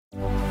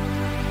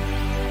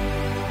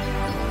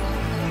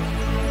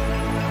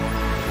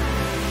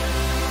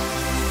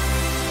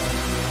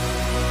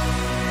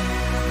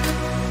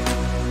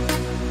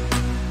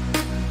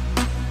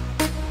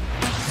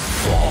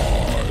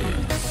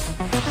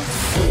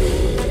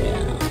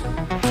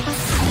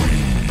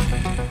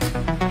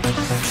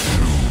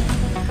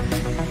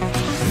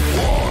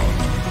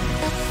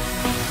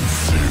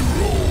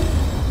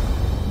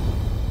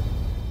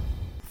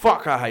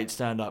Fuck, I hate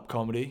stand-up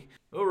comedy.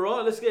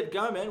 Alright, let's get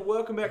going, man.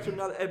 Welcome back to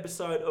another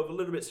episode of A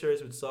Little Bit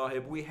Serious with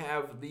Sahib. We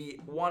have the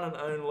one and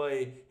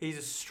only, he's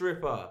a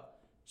stripper,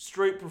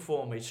 street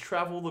performer, he's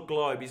travelled the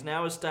globe, he's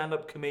now a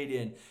stand-up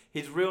comedian.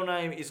 His real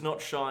name is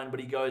not Shine, but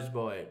he goes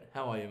by it.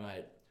 How are you,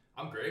 mate?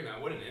 I'm great, man.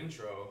 What an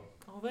intro.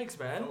 Oh, thanks,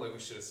 I man. feel like we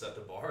should have set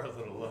the bar a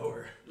little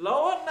lower.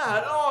 Lower?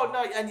 No, oh,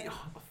 no, and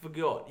I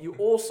forgot. You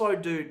also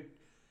do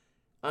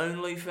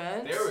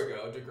Onlyfans? There we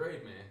go.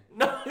 Degrade me.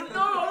 No,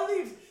 I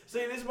think...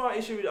 See, this is my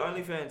issue with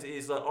OnlyFans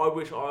is that I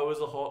wish I was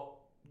a hot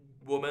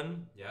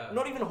woman. Yeah.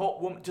 Not even a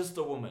hot woman, just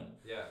a woman.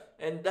 Yeah.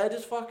 And they're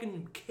just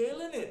fucking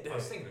killing it, dude. I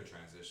was thinking of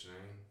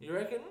transitioning. You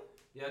reckon?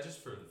 Yeah,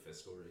 just for the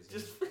fiscal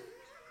reasons.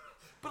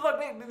 But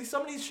like, man,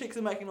 some of these chicks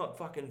are making like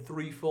fucking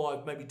 3,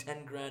 5, maybe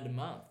 10 grand a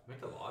month.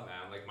 Make a lot,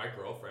 man. Like, my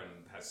girlfriend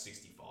has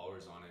 60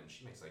 followers on it, and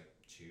she makes like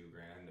 $2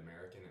 grand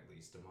American at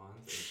least a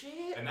month.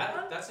 Shit. And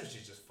that's if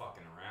she's just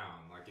fucking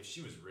around. Like, if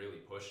she was really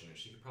pushing it,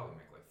 she could probably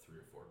make like 3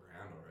 or 4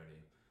 grand already.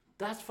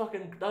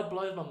 That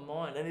blows my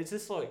mind. And it's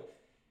just like,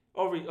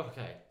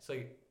 okay, so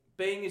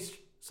being is,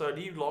 so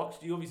do you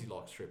obviously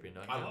like stripping,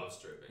 don't you? I love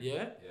stripping. Yeah?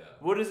 Yeah.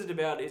 What is it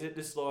about? Is it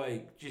just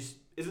like, is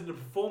it the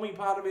performing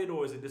part of it,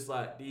 or is it just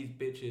like these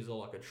bitches are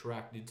like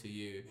attracted to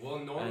you? Well,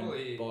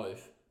 normally,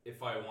 both.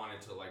 if I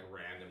wanted to like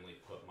randomly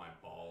put my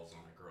balls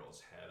on a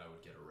girl's head, I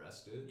would get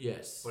arrested.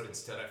 Yes. But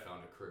instead I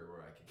found a career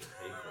where I could get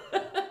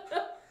paid for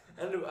it.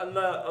 And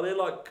are they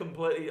like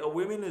are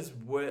women as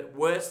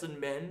worse than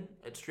men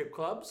at strip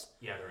clubs?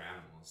 Yeah, they're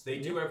animals. They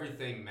do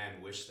everything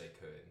men wish they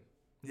could.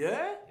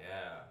 Yeah?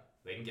 Yeah.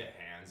 They can get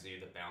handsy.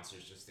 The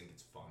bouncers just think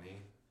it's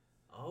funny.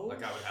 Oh,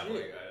 like I would have shit.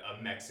 like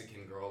a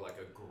Mexican girl like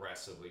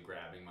aggressively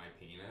grabbing my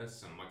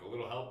penis, and I'm like, a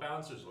little help,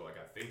 bouncers. We're like,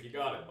 I think you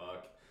got it,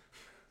 Buck.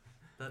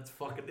 That's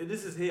fucking...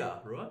 This is here,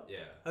 right? Yeah.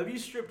 Have you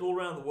stripped all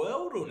around the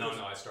world? Or No,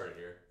 I started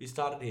here. You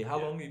started here. How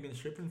Yeah. long have you been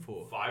stripping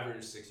for? 5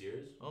 or 6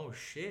 years. Oh,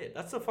 shit.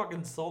 That's a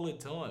fucking solid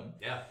time.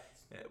 Yeah.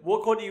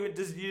 What kind of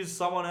just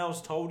someone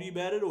else told you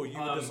about it, or you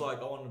were just like,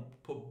 I want to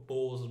put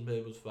balls in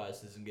people's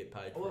faces and get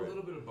paid for Well, it? a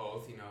little bit of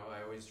both. You know,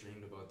 I always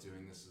dreamed about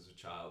doing this as a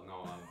child.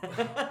 No,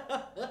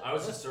 I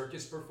was a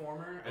circus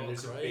performer, and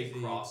there's crazy. a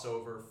big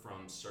crossover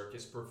from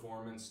circus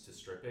performance to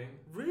stripping.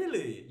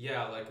 Really?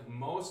 Yeah, like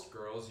most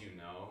girls, you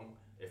know,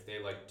 if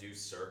they like do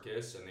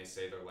circus and they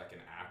say they're like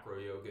an acro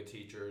yoga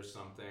teacher or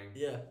something,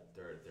 Yeah.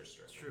 they're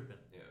stripping. Stripping.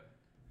 Yeah.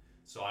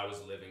 So I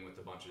was living with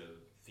a bunch of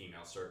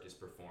female circus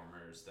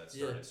performers that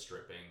started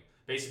stripping.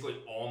 Basically,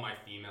 all my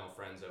female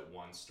friends at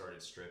once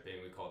started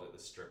stripping. We called it the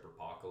stripper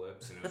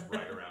apocalypse, and it was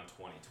right around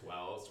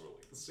 2012. So we're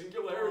like, the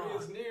singularity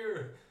is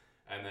near.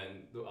 And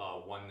then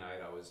one night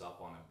I was up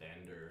on a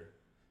bender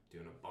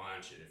doing a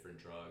bunch of different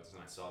drugs,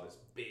 and I saw this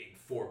big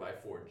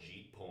 4x4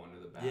 Jeep pull into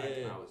the back,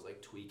 and I was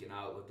like tweaking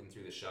out, looking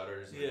through the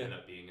shutters, and it ended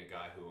up being a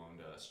guy who owned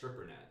a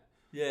stripper net.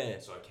 Yeah.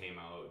 So I came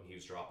out, and he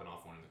was dropping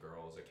off one of the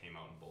girls. I came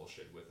out and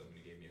bullshit with him, and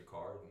he gave me a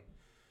card. And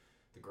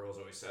the girls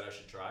always said I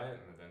should try it,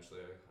 and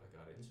eventually I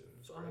got into it. It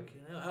was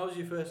great. How was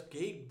your first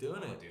gig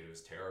doing it? Dude, it was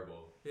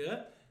terrible.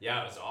 Yeah?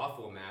 Yeah, it was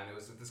awful, man. It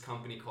was with this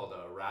company called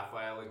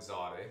Raphael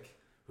Exotic,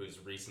 who's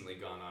recently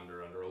gone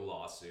under a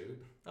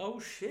lawsuit. Oh,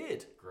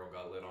 shit. Girl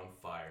got lit on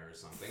fire or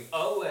something.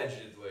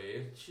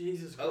 Allegedly.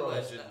 Jesus Christ.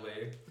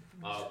 Allegedly.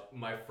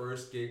 My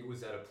first gig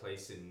was at a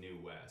place in New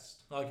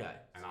West. Okay.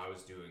 And I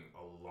was doing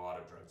a lot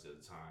of drugs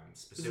at the time. Is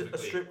Specifically, it a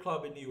strip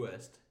club in New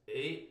West?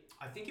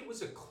 I think it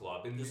was a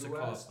club in Just New a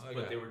club, West, okay.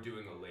 but they were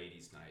doing a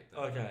ladies' night.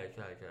 Then. Okay.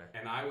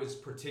 And I was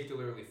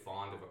particularly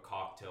fond of a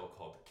cocktail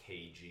called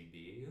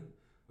KGB,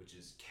 which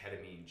is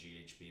ketamine,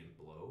 GHB, and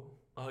blow.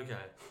 Okay.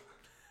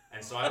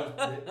 And so I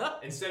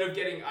was, instead of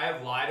getting, I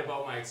had lied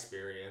about my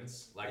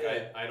experience. Like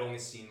I'd only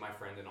seen my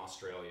friend in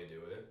Australia do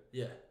it.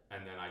 Yeah.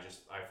 And then I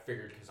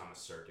figured because I'm a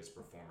circus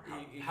performer,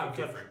 You how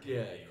can different can you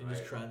it be, can right?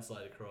 just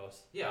translate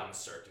across. Yeah, I'm a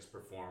circus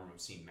performer. I've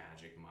seen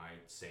Magic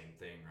Mike, same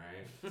thing,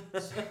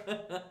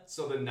 right?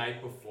 so the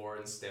night before,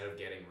 instead of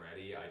getting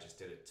ready, I just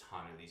did a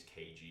ton of these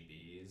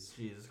KGBs.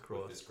 Jesus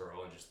Christ. With this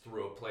girl, and just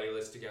threw a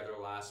playlist together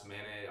last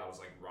minute. I was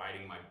like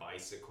riding my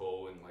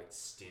bicycle in like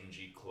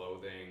stingy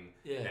clothing.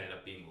 Yeah. Ended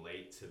up being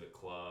late to the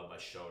club. I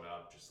showed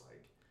up just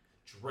like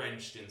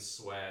drenched in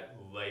sweat,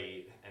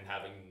 late, and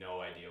having no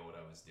idea what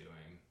I was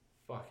doing.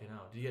 Fucking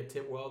hell. Did you get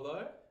tipped well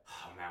though?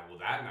 Oh man, well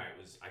that night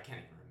was, I can't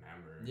even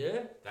remember.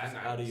 Yeah? That Just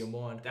night out was, of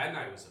your mind. That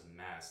night was a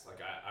mess. Like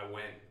I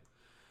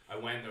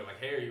went, they're like,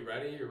 hey, are you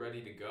ready? You're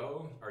ready to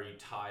go? Are you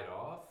tied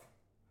off?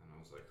 And I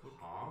was like,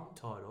 huh?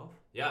 Tied off?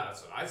 Yeah,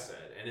 that's what I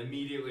said. And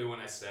immediately when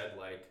I said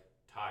like,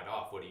 tied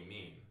off, what do you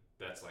mean?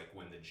 That's like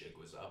when the jig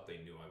was up, they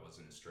knew I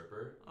wasn't a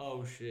stripper.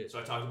 Oh shit. So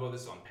I talked about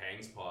this on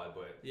Pang's pod,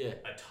 but yeah.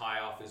 A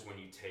tie-off is when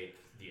you take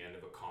the end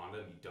of a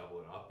condom, you double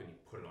it up, and you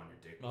put it on your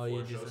dick Oh, before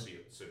you a show,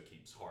 just- so it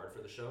keeps hard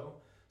for the show.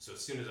 So as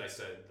soon as I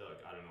said,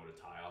 like, I don't know what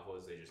a tie-off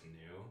was, they just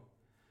knew.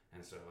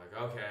 And so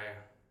like, okay.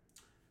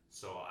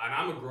 So, and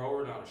I'm a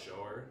grower, not a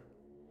shower.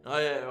 Oh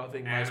yeah, I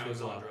think And most I was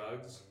people on are.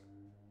 drugs.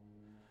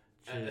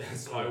 And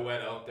Jesus so I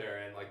went out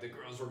there, and like the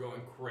girls were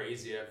going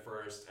crazy at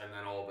first, and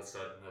then all of a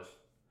sudden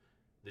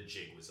the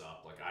jig was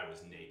up. Like I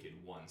was naked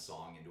one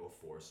song into a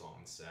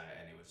 4-song set,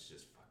 and it was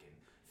just fucking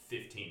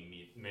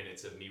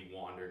minutes of me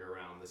wandering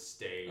around the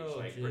stage,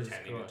 Jesus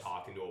pretending Christ. to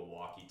talk into a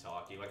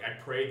walkie-talkie. Like,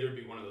 I prayed there'd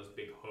be one of those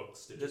big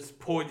hooks to Just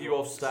pulled you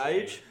off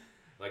stage.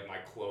 Like, my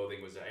clothing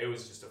it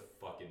was just a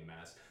fucking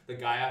mess. The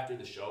guy after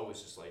the show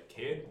was just like,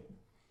 kid,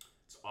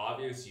 it's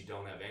obvious you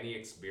don't have any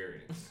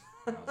experience.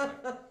 And I was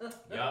like,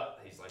 yep.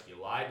 He's like,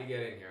 you lied to get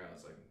in here. I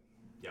was like,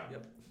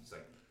 yep. He's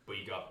like, but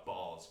you got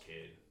balls,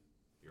 kid.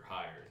 You're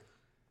hired.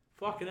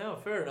 Fucking hell,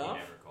 fair enough.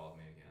 He never called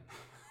me again.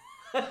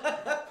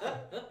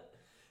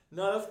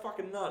 No, that's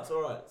fucking nuts.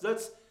 All right,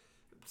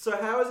 so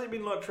how has it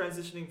been like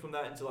transitioning from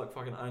that into like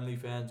fucking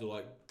OnlyFans, or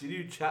like did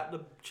you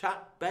chatbait?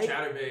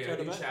 Chatterbait. I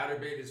do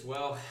chatterbait as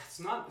well. It's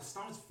not as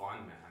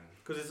fun, man.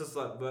 Because it's just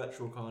like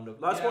virtual kind of.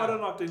 That's why I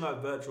don't like doing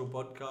like virtual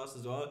podcasts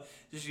as well.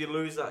 Just you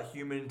lose that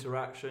human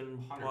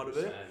interaction 100%. part of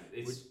it.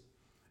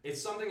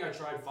 It's something I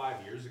tried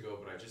 5 years ago,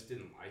 but I just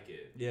didn't like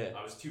it. Yeah.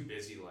 I was too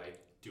busy like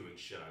doing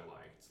shit I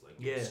liked,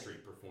 like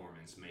street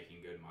performance,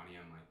 making good money.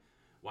 I'm like,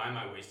 why am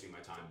I wasting my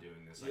time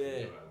doing this? I can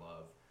do what I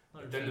love.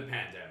 But then the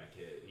pandemic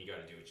hit, and you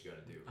got to do what you got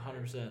to do.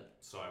 Right? 100%.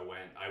 So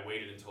I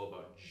waited until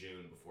about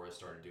June before I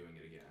started doing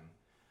it again.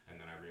 And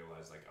then I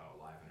realized, like,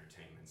 live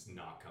entertainment's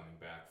not coming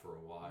back for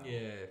a while.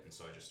 Yeah. And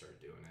so I just started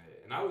doing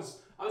it. And I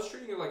was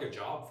treating it like a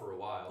job for a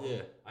while.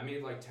 Yeah. I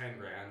made like 10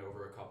 grand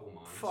over a couple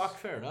months. Fuck,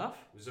 fair enough.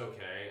 It was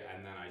okay.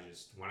 And then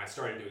when I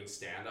started doing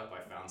stand-up,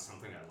 I found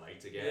something I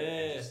liked again.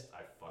 Yeah. And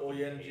I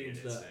fucking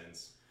hated it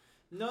since.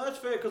 No, that's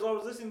fair, because I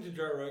was listening to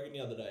Joe Rogan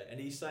the other day, and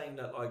he's saying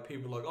that, like,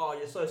 people are like, oh,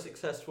 you're so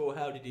successful,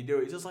 how did you do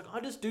it? He's just like,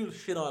 I just do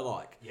shit I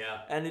like.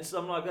 Yeah. And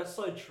I'm like, that's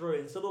so true.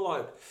 Instead of,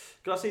 like,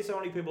 because I see so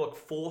many people, like,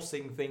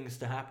 forcing things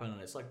to happen,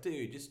 and it's like,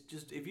 dude,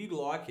 just if you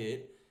like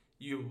it,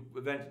 you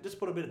eventually just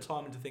put a bit of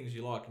time into things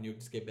you like, and you'll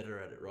just get better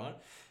at it, right?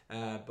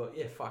 But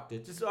yeah, fuck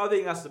it. I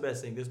think that's the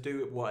best thing. Just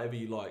do whatever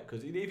you like,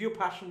 because if you're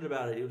passionate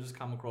about it, it'll just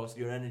come across.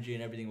 Your energy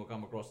and everything will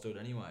come across to it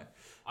anyway.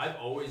 I've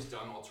always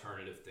done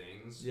alternative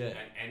things, and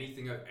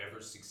anything I've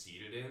ever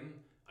succeeded in,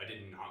 I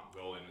did not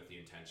go in with the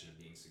intention of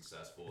being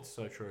successful. It's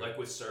so true. Like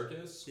with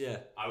Circus,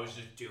 I was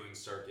just doing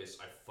Circus.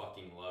 I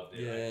fucking loved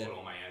it. I put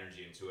all my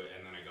energy into it,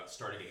 and then I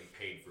started getting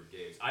paid for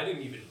gigs. I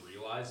didn't even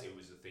realize it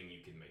was a thing you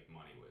could make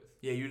money with.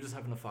 Yeah, you're just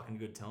having a fucking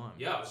good time.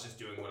 Yeah, I was just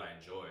doing what I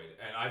enjoyed.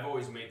 And I've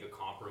always made the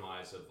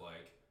compromise of,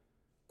 like,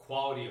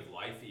 quality of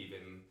life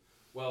even.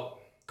 Well,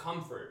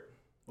 comfort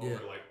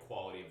over, like,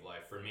 quality of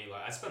life. For me,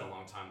 like, I spent a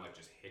long time, like,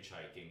 just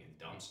hitchhiking and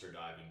dumpster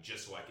diving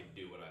just so I could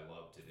do what I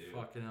love to do.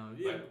 Fucking hell,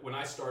 yeah. Like, when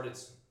I started...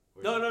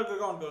 go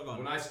on.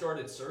 When I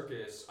started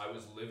Circus, I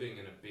was living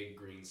in a big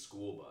green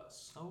school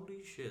bus.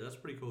 Holy shit, that's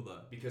pretty cool,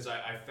 though. Because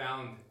I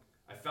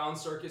found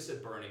Circus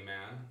at Burning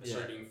Man. I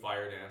started doing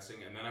fire dancing,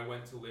 and then I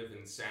went to live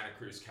in Santa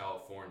Cruz,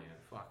 California.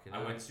 Fucking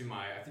I went to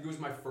I think it was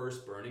my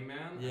first Burning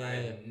Man. Yeah. I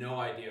had no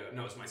idea.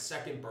 No, it was my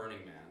second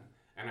Burning Man.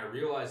 And I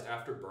realized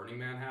after Burning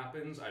Man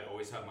happens, I'd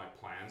always have my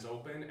plans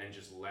open and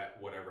just let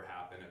whatever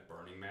happened at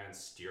Burning Man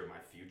steer my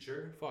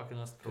future. Fucking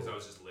that's cool. Because I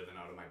was just living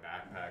out of my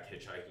backpack,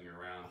 hitchhiking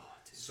around. Oh,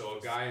 dude, so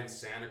a guy in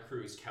Santa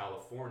Cruz,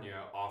 California,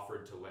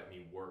 offered to let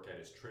me work at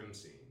his trim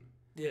scene.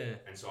 Yeah.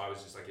 And so I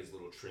was just like his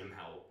little trim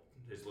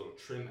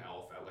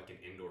elf at like an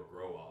indoor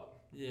grow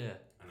op. Yeah.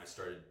 And I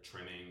started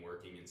trimming,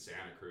 working in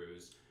Santa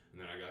Cruz, and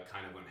then I got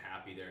kind of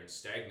unhappy there and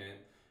stagnant,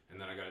 and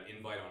then I got an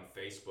invite on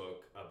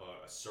Facebook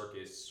about a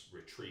circus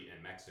retreat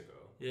in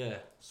Mexico. Yeah.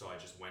 So I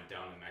just went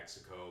down to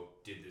Mexico,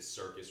 did this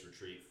circus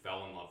retreat,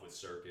 fell in love with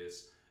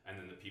circus, and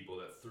then the people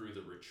that threw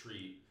the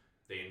retreat,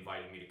 they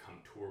invited me to come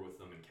tour with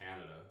them in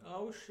Canada.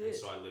 Oh, shit. And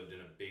so I lived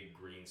in a big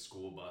green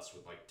school bus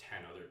with like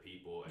 10 other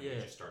people, and we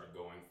just started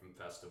going from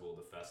festival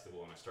to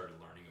festival, and I started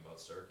learning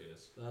about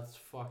circus. That's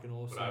fucking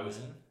awesome. But I was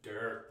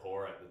dirt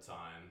poor at the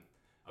time.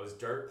 I was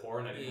dirt poor,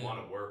 and I didn't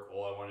want to work.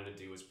 All I wanted to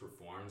do was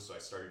perform, so I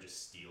started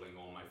just stealing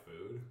all my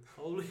food.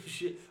 Holy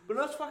shit. But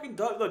that's fucking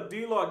dope. Like, do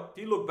you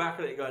look back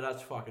at it and go,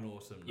 that's fucking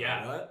awesome?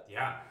 Yeah. Right?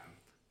 Yeah.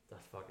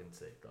 That's fucking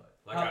sick, though.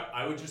 Like,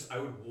 I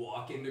would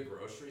walk into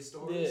grocery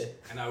stores,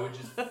 and I would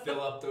just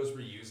fill up those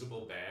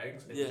reusable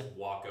bags and just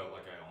walk out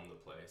like I owned the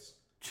place.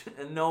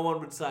 And no one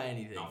would say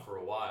anything. Not for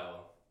a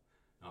while.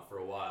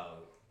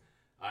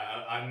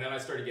 And then I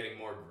started getting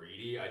more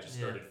greedy. I just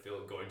started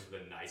going to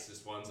the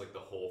nicest ones, like the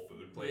Whole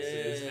Food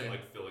places, and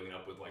like filling it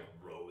up with like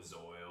rose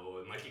oil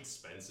and like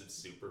expensive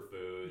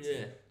superfoods.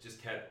 Yeah.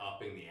 Just kept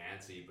upping the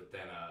ante, but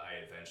then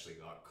I eventually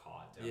got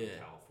caught down in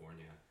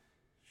California.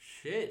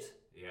 Shit.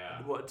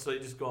 Yeah. What? So you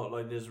just got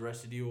like just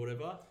arrested you or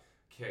whatever?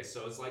 Okay,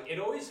 so it's like it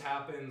always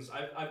happens.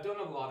 I've done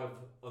a lot of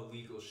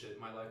illegal shit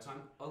in my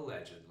lifetime,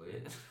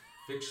 allegedly.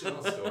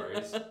 Fictional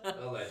stories,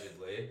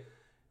 allegedly.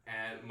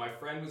 And my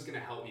friend was gonna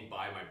help me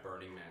buy my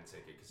Burning Man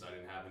ticket because I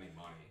didn't have any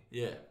money.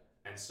 Yeah.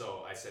 And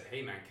so I said,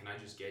 "Hey man, can I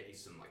just get you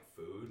some like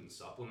food and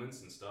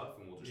supplements and stuff,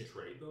 and we'll just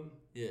trade them?"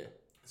 Yeah.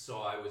 So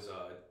I was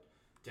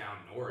down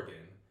in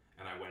Oregon,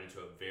 and I went into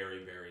a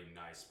very, very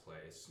nice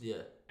place.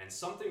 Yeah. And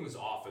something was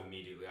off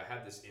immediately. I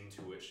had this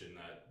intuition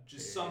that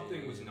just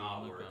something was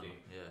not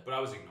working. Yeah. But I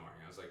was ignoring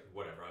it. I was like,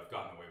 whatever, I've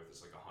gotten away with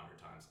this like 100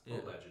 times,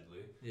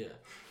 allegedly. Yeah.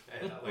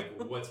 And like,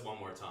 what's one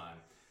more time?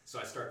 So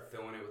I start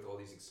filling it with all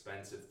these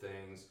expensive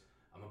things.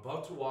 I'm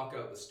about to walk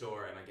out the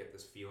store and I get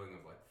this feeling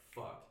of like,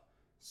 fuck,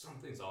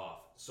 something's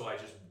off. So I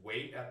just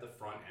wait at the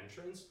front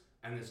entrance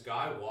and this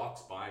guy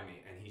walks by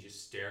me and he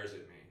just stares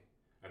at me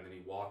and then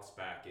he walks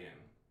back in.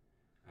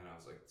 And I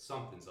was like,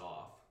 something's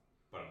off.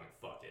 But I'm like,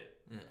 fuck it.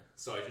 Yeah.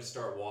 So I just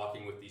start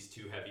walking with these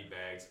 2 heavy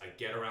bags. I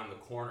get around the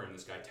corner and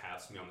this guy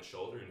taps me on the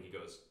shoulder and he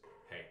goes,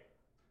 hey,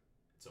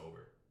 it's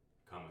over.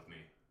 Come with me.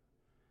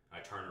 I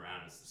turn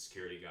around and it's the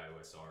security guy who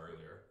I saw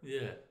earlier.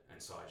 Yeah.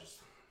 And so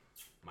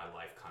my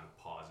life kind of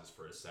pauses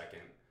for a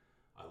second.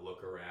 I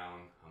look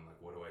around. I'm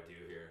like, what do I do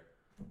here?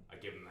 I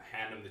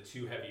hand him the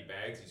 2 heavy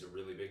bags. He's a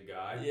really big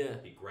guy. Yeah.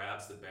 He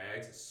grabs the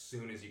bags. As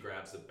soon as he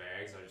grabs the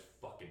bags, I just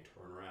fucking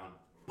turn around,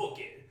 book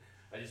it.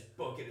 I just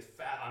book it as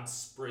fast. I'm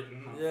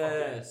sprinting. I'm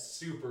fucking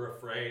super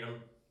afraid.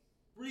 I'm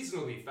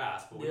reasonably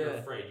fast, but when you're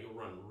afraid, you'll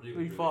run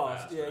really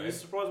fast. Yeah, right? you're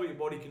surprised what your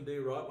body can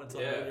do, right? When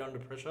you're under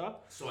pressure.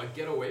 So I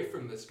get away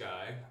from this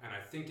guy, and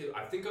I think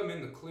I'm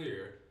in the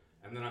clear,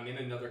 and then I'm in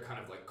another kind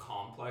of like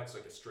complex,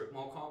 like a strip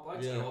mall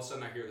complex, and all of a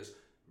sudden I hear this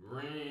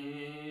ring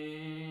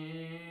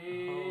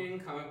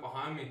coming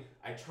behind me.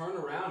 I turn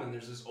around, and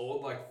there's this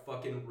old like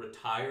fucking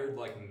retired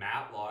like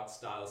Matlock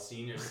style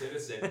senior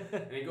citizen,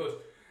 and he goes,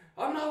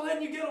 I'm not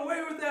letting you get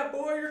away with that,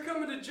 boy. You're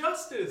coming to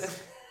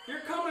justice. You're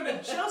coming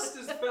to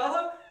justice,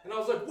 fella. And I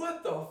was like,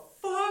 what the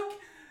fuck?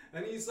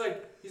 And he's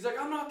like,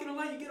 I'm not gonna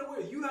let you get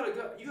away. You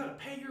gotta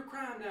pay your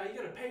crime now. You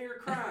gotta pay your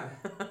crime.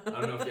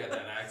 I don't know if you had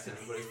that accent,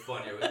 but it's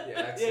funny with the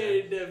accent. Yeah,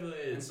 it definitely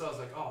is. And so I was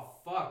like, oh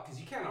fuck, because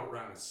you can't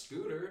outrun a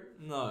scooter.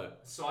 No.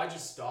 So I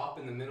just stop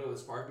in the middle of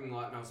this parking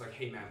lot and I was like,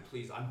 hey man,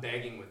 please, I'm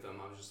begging with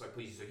him. I was just like,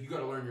 please. He's like, you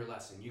gotta learn your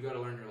lesson. You gotta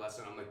learn your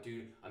lesson. I'm like,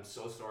 dude, I'm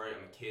so sorry.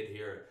 I'm a kid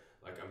here.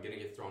 Like, I'm gonna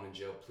get thrown in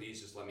jail.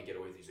 Please just let me get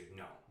away with it. He's like,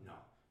 no.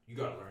 You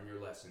gotta learn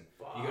your lesson.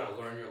 Fuck. You gotta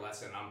learn your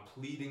lesson. I'm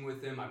pleading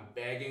with him. I'm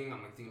begging.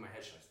 I'm like thinking in my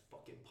head, should I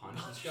fucking punch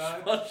this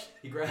guy?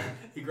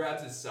 He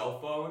grabs his cell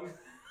phone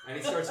and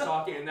he starts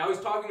talking. And now he's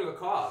talking to the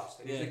cops.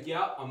 And he's like,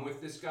 yeah, I'm with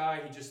this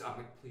guy. I'm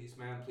like, please,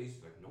 man, please.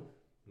 He's like,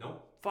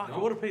 nope. Fuck,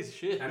 what a piece of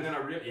shit. And then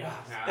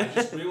I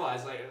just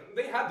realized, like,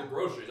 they had the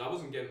groceries. I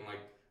wasn't getting away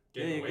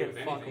with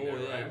anything there,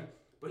 right?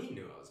 But he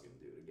knew I was gonna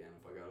do it again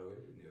if I got away.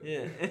 He knew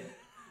it.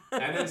 Yeah.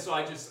 And then so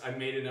I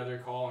made another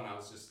call and I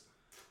was just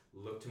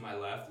look to my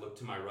left, look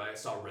to my right. I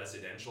saw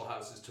residential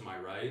houses to my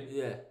right.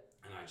 Yeah.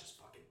 And I just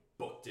fucking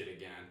booked it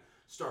again.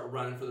 Start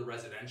running for the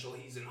residential.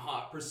 He's in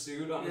hot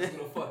pursuit on his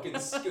little fucking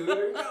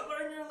scooter. You gotta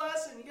learn your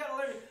lesson. You gotta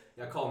learn.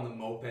 Yeah, I call him the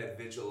moped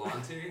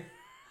vigilante.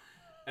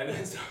 And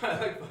then so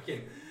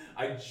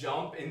I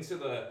jump into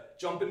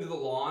the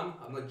lawn.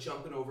 I'm like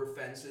jumping over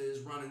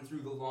fences, running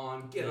through the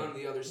lawn, get on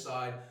the other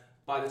side.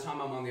 By the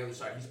time I'm on the other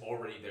side, he's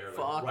already there,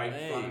 like right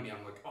in front of me.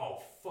 I'm like,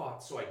 oh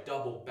fuck. So I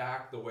double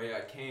back the way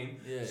I came,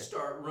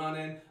 start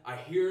running. I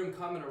hear him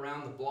coming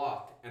around the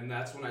block, and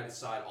that's when I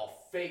decide I'll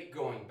fake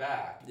going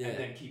back and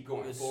then keep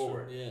going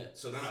forward. Yeah.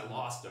 So then I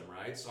lost him,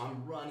 right? So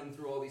I'm running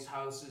through all these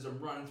houses, I'm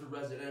running through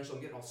residential,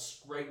 I'm getting all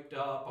scraped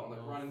up, I'm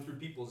like running through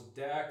people's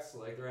decks,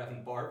 like they're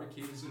having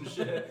barbecues and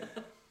shit.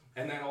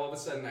 And then all of a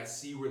sudden I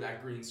see where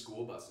that green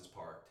school bus is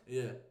parked.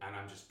 Yeah. And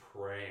I'm just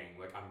praying.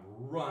 Like I'm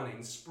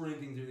running,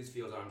 sprinting through these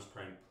fields. I'm just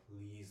praying,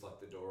 please let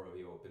the door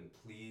be open.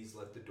 Please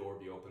let the door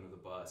be open of the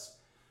bus.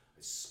 I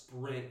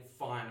sprint,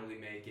 finally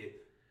make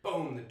it.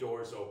 Boom, the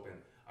door's open.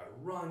 I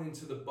run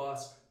into the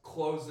bus,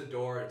 close the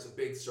door. It's a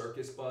big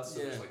circus bus, so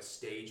there's like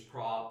stage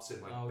props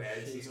and like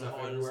beds and stuff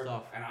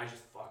everywhere. And I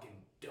just fucking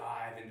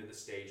dive into the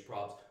stage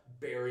props,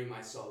 bury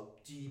myself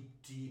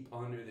deep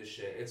under this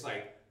shit. It's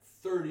like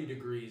 30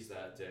 degrees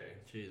that day.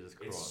 Jesus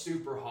Christ. It's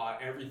super hot.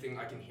 Everything,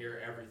 I can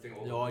hear everything.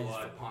 All the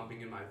blood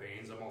pumping in my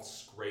veins. I'm all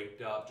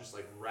scraped up, just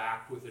like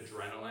racked with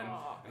adrenaline.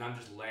 And I'm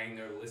just laying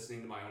there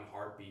listening to my own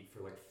heartbeat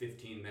for like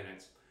 15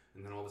 minutes.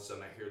 And then all of a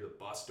sudden I hear the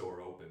bus door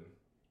open.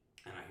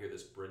 And I hear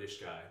this British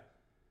guy.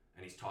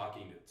 And he's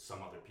talking to some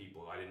other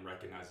people. I didn't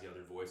recognize the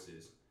other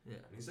voices. Yeah.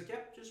 And he's like,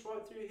 yep, just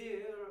right through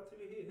here.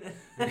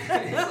 And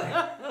he's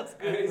like, that's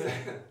good. And he's like,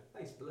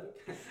 thanks, bloke.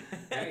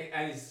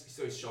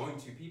 So he's showing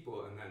 2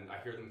 people, and then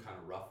I hear them kind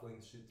of ruffling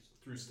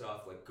through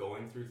stuff, like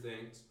going through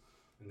things.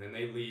 And then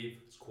they leave.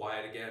 It's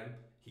quiet again.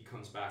 He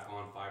comes back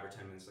on 5 or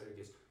 10 minutes later.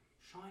 He goes,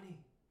 Shiny,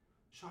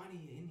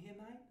 you in here,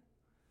 mate?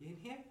 You in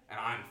here? And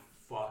I'm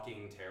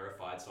fucking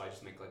terrified, so I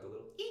just make like a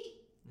little eat.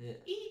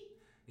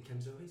 He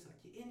comes over, he's like,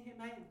 you in here,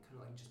 mate? Kind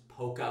of like just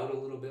poke out a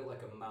little bit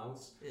like a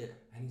mouse. Yeah.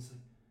 And he's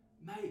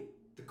like, mate,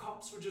 the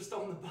cops were just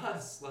on the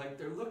bus. Like,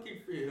 they're looking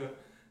for you.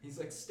 He's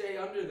like, stay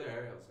under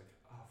there. I was like,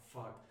 oh,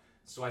 fuck.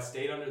 So I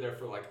stayed under there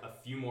for like a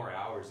few more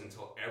hours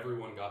until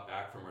everyone got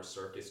back from our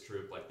circus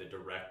troupe, like the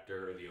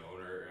director, the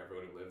owner,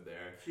 everyone who lived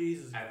there.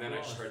 Jesus And then I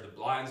just heard the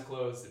blinds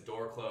close, the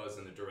door close,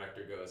 and the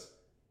director goes,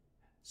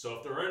 so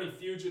if there are any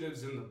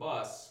fugitives in the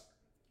bus,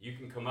 you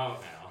can come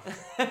out now.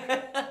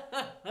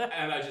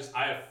 And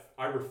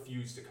I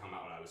refused to come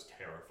out. I was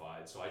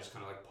terrified. So I just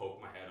kind of like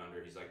poked my head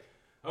under. He's like,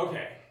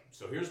 okay,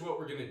 so here's what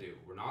we're going to do.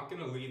 We're not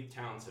going to leave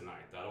town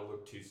tonight. That'll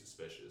look too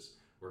suspicious.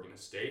 We're going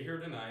to stay here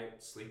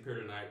tonight, sleep here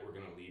tonight. We're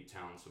going to leave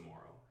town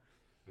tomorrow.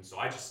 And so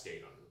I just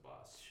stayed under the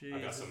bus. Jesus. I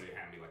got somebody to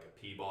hand me like a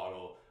pee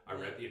bottle. I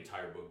read the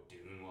entire book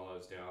Dune while I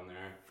was down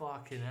there.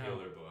 Fucking hell.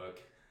 Killer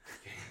book.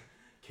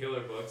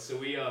 Killer book. So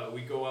we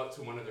go out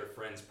to one of their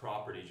friends'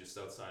 property just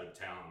outside of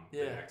town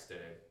the next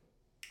day.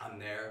 I'm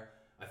there.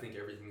 I think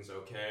everything's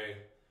okay.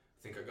 I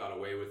think I got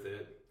away with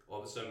it. All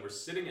of a sudden, we're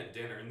sitting at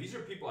dinner, and these are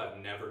people I've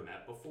never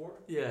met before.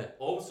 Yeah.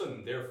 All of a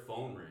sudden, their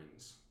phone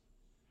rings.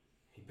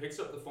 He picks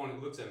up the phone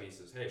and looks at me and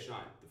says, "Hey,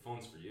 Shine, the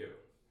phone's for you."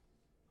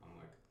 I'm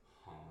like,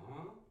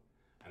 "Huh?"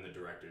 And the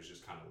director's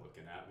just kind of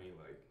looking at me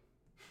like...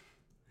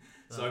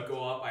 So I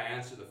go up, I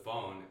answer the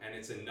phone, and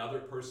it's another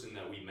person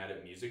that we met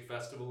at music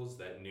festivals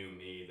that knew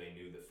me, they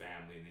knew the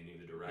family, and they knew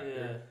the director.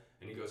 Yeah.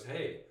 And he goes,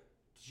 "Hey,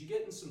 did you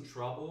get in some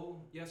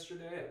trouble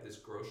yesterday at this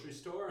grocery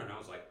store?" And I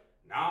was like,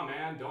 "Nah,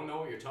 man, don't know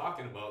what you're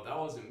talking about. That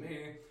wasn't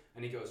me."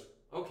 And he goes,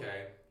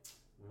 "Okay,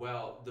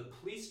 well, the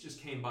police just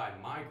came by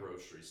my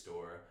grocery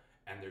store,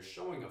 and they're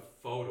showing a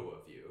photo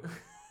of you.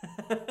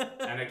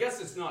 And I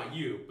guess it's not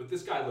you, but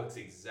this guy looks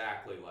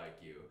exactly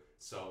like you.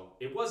 So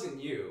it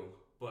wasn't you,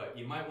 but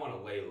you might want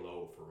to lay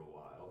low for a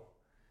while."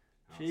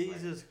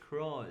 Jesus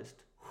Christ.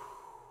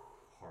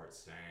 Heart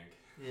sank.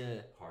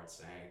 Yeah. Heart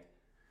sank.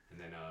 And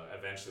then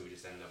eventually we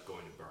just ended up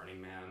going to Burning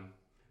Man.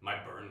 My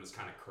burn was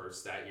kind of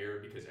cursed that year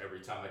because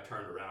every time I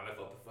turned around, I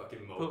thought the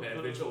fucking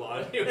moped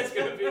vigilante was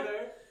going to be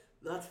there.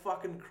 That's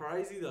fucking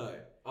crazy, though.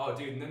 Oh,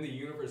 dude, and then the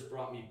universe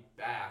brought me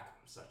back.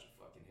 I'm such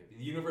a fucking hippie.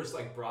 The universe,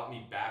 like, brought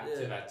me back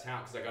to that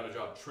town because I got a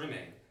job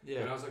trimming. Yeah.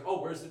 And I was like,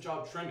 "Oh, where's the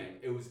job trimming?"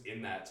 It was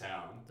in that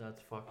town.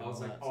 That's fucking I was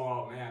nuts. like,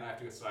 "Oh, man, I have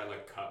to go." So I,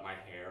 like, cut my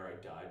hair. I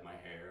dyed my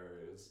hair.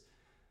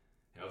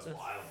 It was wild,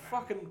 man.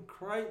 Fucking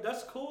crazy.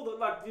 That's cool. That,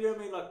 like, you know what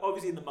I mean? Like,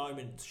 obviously in the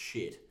moment, it's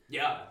shit.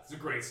 Yeah, it's a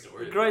great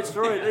story. Great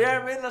story. Yeah,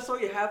 I mean, that's all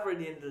you have for at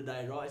the end of the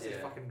day, right? It's just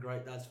Yeah. fucking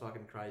great. That's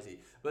fucking crazy.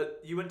 But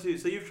you went to,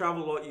 so you've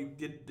traveled a lot. You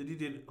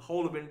did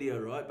whole of India,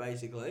 right?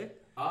 Basically.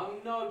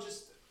 No,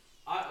 just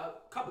a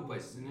couple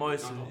places. In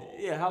Most. India, not the whole.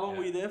 Yeah. How long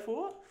were you there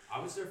for? I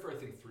was there for I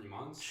think 3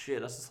 months.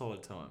 Shit, that's a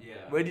solid time.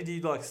 Yeah. Where did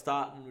you like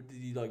start? And did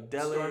you like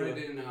Delhi? Started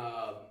in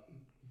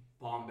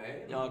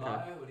Bombay. Yeah,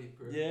 okay. What do you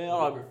prefer? Yeah,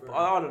 what do you prefer?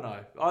 I don't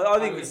know. I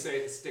think would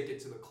say stick it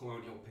to the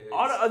colonial pigs.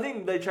 I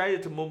think they changed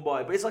it to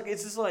Mumbai, but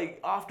it's just like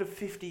after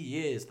 50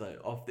 years though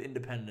of the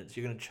independence,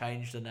 you're gonna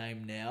change the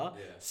name now.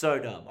 Yeah. So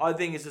dumb. I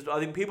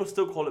think people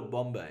still call it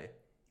Bombay.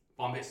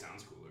 Bombay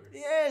sounds cooler.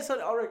 Yeah, so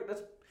I reckon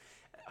that's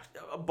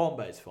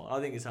Bombay's fine.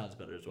 I think it sounds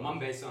better as well.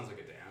 Bombay sounds like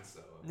a dance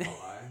though.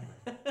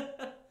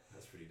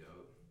 That's pretty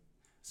dope.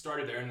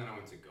 Started there and then I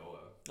went to Goa.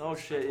 Oh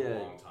shit, a yeah.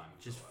 long time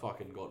in Just Goa.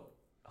 fucking got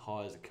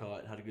high as a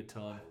kite. Had a good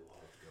time. I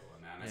loved Goa,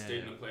 man. I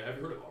stayed in a place. Have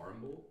you heard of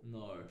Arambol?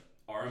 No.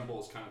 Arambol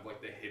is kind of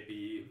like the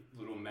hippie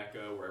little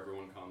mecca where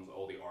everyone comes,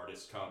 all the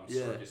artists come,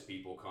 circus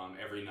people come.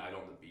 Every night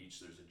on the beach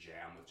there's a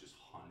jam with just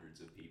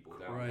hundreds of people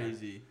down there.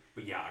 Crazy.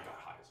 But yeah, I got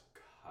high as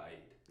a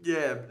kite.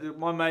 Yeah,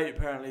 my mate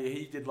apparently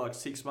he did like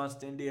 6 months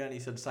to India and he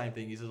said the same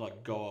thing. He said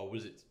like Goa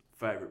was his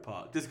favourite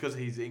part just because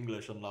he's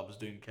English and loves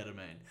doing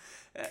ketamine.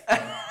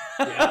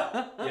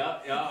 yeah.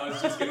 I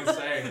was just gonna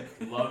say,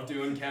 love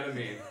doing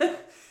ketamine.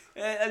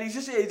 And he's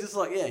just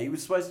like, he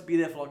was supposed to be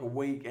there for like a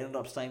week, ended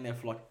up staying there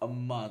for like a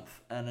month,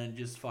 and then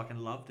just fucking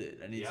loved it.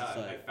 And he's just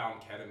like, I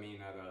found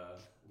ketamine at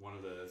one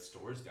of the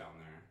stores down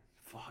there.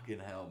 Fucking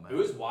hell, man. It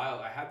was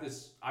wild.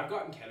 I've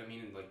gotten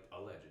ketamine in like,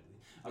 allegedly.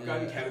 I've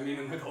gotten ketamine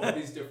in like all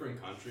these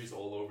different countries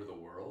all over the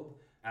world.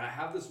 And I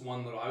have this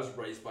one I was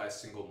raised by a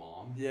single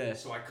mom. Yeah.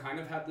 So I kind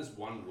of had this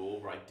one rule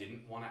where I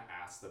didn't want to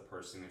ask the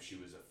person if she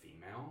was a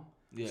female.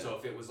 Yeah. So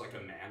if it was like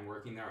a man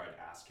working there, I'd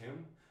ask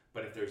him.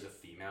 But if there's a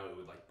female, it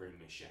would like bring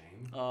me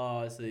shame. Oh,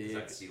 I see.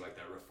 Because I'd see like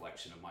that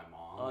reflection of my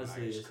mom. Oh, and I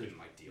just couldn't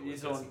like deal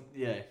with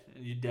it.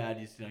 And your dad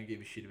used to give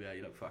a shit about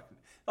you, like fucking.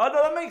 Oh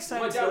no, that makes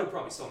sense. My dad would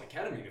probably sell me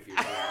ketamine if he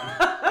was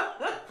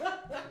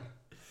around.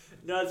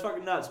 No, it's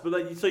fucking nuts. But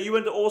like, so you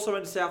also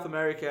went to South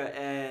America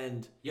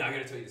and. Yeah, I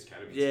gotta tell you this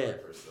ketamine story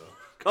first though.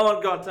 Come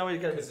on, tell me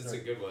the ketamine. Because it's a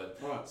good one.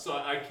 Right. So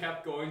I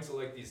kept going to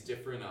like these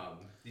different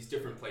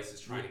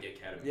places trying to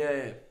get ketamine.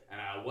 Yeah. And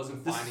I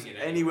wasn't finding it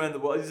anywhere in the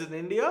world. Is it in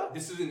India?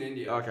 This is in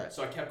India. Okay.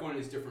 So I kept going to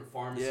these different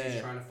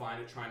pharmacies, trying to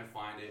find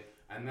it.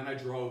 And then I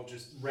drove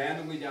just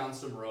randomly down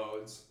some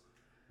roads.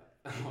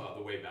 Well,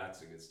 the way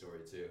back's a good story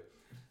too.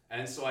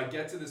 And so I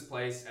get to this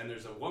place, and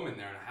there's a woman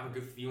there, and I have a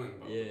good feeling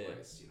about the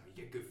place. You know,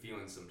 you get good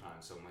feelings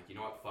sometimes. So I'm like, you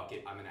know what, fuck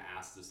it. I'm going to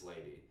ask this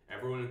lady.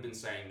 Everyone had been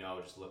saying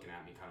no, just looking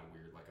at me kind of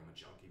weird, like I'm a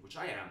junkie, which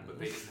I am, but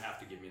they didn't have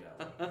to give me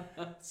that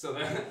one. So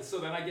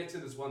then I get to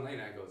this one lady,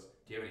 and I goes,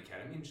 do you have any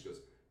ketamine? And she goes,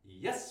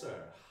 yes, sir.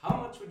 How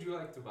much would you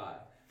like to buy?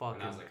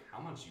 And I was like, how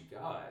much you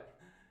got?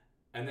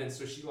 And then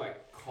so she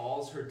like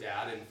calls her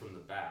dad in from the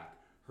back.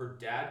 Her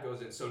dad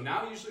goes in. So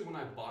now usually when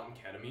I bought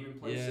ketamine in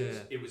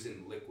places, it was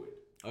in liquid.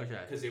 Okay.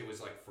 Because it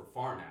was like for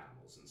farm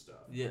animals and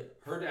stuff. Yeah.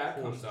 Her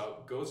dad comes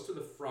out, goes to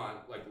the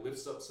front, like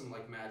lifts up some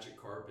like magic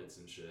carpets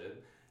and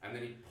shit, and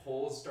then he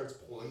starts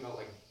pulling out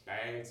like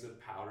bags of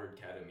powdered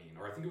ketamine,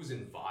 or I think it was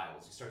in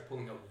vials. He starts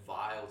pulling out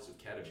vials of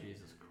ketamine.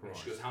 Jesus Christ.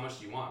 And she goes, how much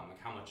do you want? I'm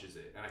like, how much is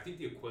it? And I think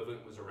the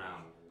equivalent was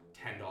around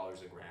 $10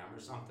 a gram or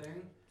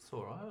something. It's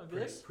alright, I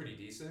guess. Pretty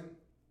decent.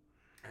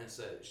 And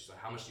she's like,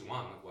 how much do you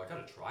want? I'm like, well, I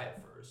gotta try it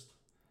first.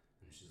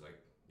 And she's like,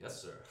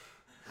 yes, sir.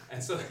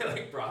 And so they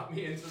like brought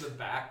me into the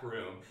back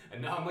room,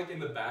 and now I'm like in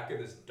the back of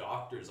this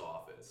doctor's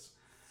office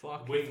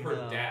with her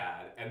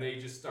dad, and they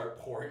just start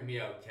pouring me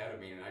out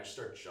ketamine, and I just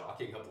start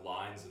chalking up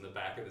lines in the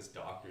back of this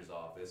doctor's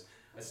office.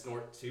 I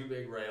snort 2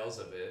 big rails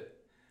of it,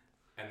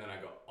 and then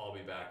I go, I'll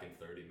be back in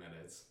 30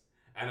 minutes.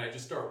 And I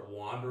just start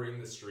wandering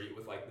the street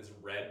with like this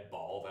red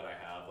ball that I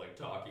have, like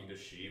talking to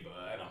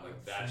Shiva, and I'm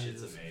like, that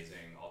shit's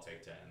amazing. I'll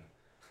take 10.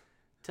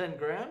 10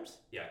 grams?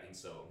 Yeah, I think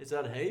so. Is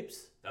that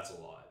heaps? That's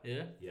a lot.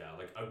 Yeah? Yeah,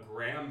 like a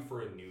gram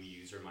for a new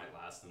user might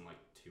last them like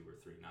 2 or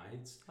 3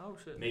 nights. Oh,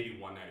 shit. Maybe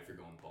 1 night if you're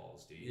going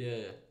balls deep.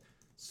 Yeah.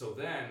 So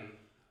then,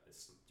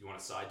 do you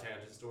want a side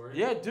tangent story?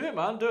 Yeah, do it,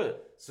 man. Do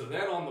it. So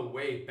then on the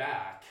way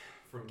back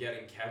from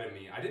getting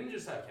ketamine, I didn't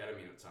just have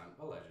ketamine at the time,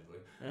 allegedly.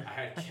 I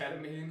had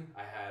ketamine,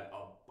 I had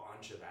a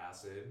bunch of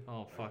acid.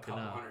 Oh, fucking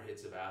hell. A hell. 100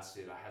 hits of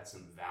acid, I had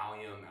some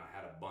Valium, and I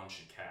had a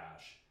bunch of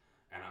cash.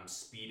 And I'm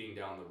speeding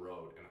down the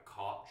road, and a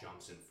cop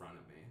jumps in front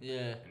of me.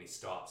 Yeah. And he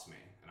stops me,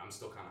 and I'm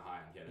still kind of high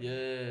on ketamine.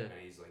 Yeah.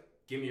 And he's like,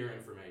 give me your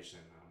information.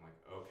 And I'm like,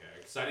 okay.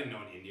 Because I didn't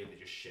know in India they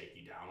just shake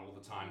you down all the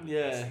time. The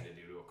best thing to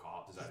do to a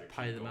cop is either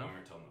pay keep them going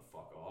out. or tell them to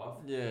fuck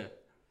off. Yeah.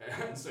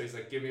 And so he's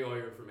like, give me all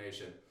your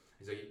information.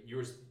 He's like, you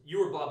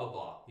were blah, blah,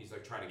 blah. He's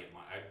like trying to get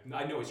money.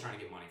 I know he's trying to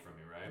get money from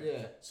me, right?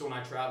 Yeah. So when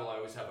I travel, I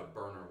always have a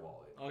burner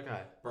wallet.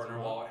 Okay. Burner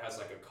wallet has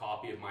like a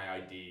copy of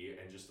my ID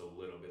and just a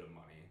little bit of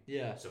money.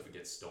 Yeah. So if it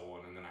gets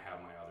stolen, and then I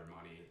have my other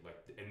money, like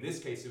in this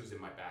case, it was in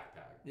my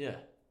backpack. Yeah.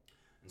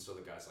 And so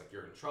the guy's like,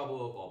 you're in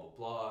trouble, blah, blah,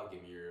 blah,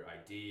 give me your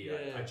ID.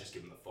 Yeah. I just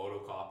give him the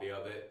photocopy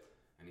of it.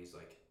 And he's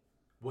like,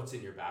 what's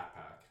in your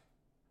backpack?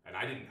 And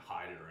I didn't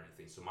hide it or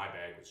anything, so my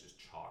bag was just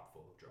chock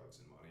full of drugs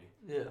and money.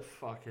 Yeah,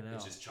 fucking hell.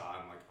 It's just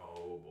chock. I'm like,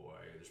 oh boy,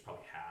 there's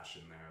probably hash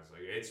in there. I was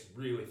like, it's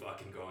really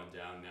fucking going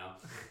down now.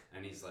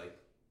 And he's like,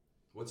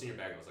 what's in your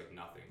bag? I was like,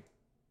 nothing.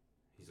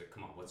 He's like,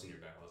 come on, what's in your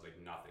bag? I was like,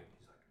 nothing.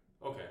 He's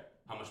like, okay,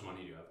 how much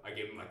money do you have? I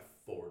gave him like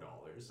 $4.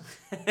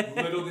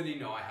 Little did he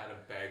know I had a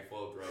bag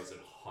full of drugs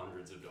and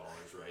hundreds of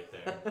dollars right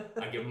there.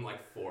 I give him like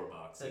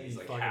 $4, and he's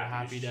like,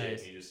 happy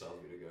days. And he just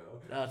tells me to go.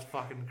 That's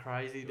fucking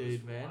crazy,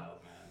 dude, man.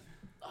 Wild, man.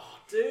 Oh,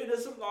 dude,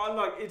 that's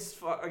like it's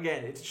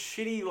again, it's a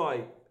shitty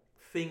like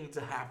thing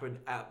to happen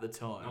at the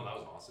time. No, that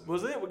was awesome.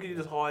 Was it? Were you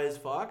just high as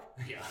fuck?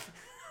 Yeah.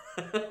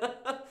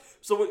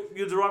 So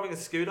you're driving a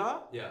scooter?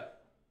 Yeah.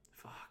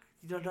 Fuck.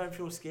 You don't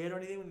feel scared or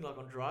anything when you're like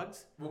on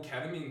drugs? Well,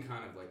 ketamine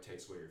kind of like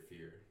takes away your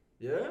fear.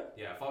 Yeah?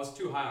 Yeah, if I was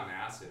too high on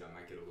acid, I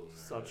might get a little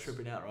nervous. Start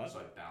tripping out, right? So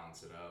I'd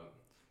balance it out.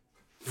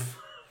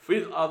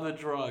 With other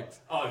drugs.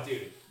 Oh,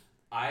 dude.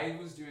 I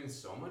was doing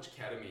so much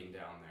ketamine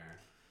down there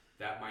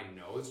that my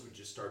nose would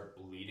just start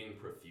bleeding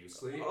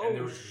profusely. Oh, and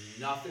there was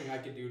nothing I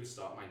could do to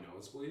stop my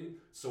nosebleed.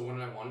 So when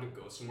I wanted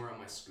to go somewhere on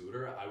my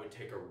scooter, I would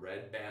take a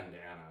red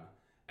bandana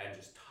and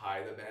just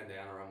tie the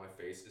bandana around my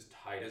face as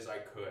tight as I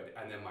could.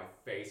 And then my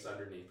face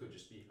underneath would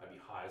just be, I'd be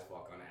high as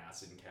fuck on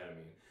acid and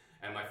ketamine.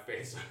 And my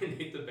face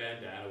underneath the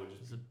bandana would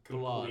just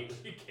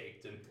completely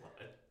caked in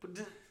blood.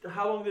 But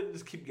how long did it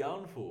just keep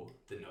going for?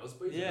 The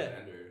nosebleeds? Yeah.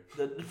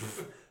 The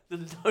bender? The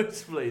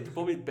nosebleeds.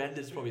 Probably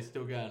bender's probably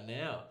still going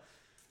now.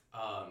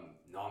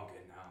 No, I'm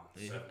good now.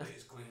 Yeah. 7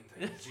 days clean,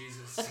 thank you,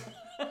 Jesus.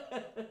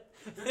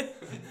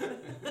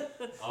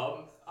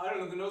 I don't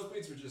know, the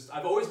nosebleeds were just,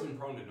 I've always been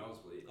prone to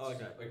nosebleeds. Oh,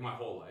 okay. Like my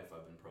whole life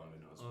I've been prone to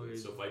nosebleeds. Oh,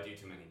 so if I do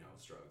too many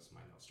nose drugs,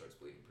 my nose starts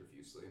bleeding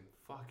profusely.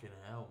 Fucking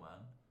hell, man.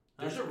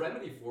 There's a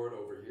remedy for it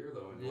over here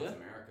though in North Yeah?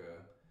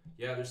 America.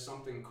 Yeah, there's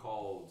something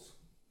called,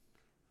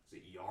 is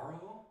it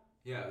yarrow?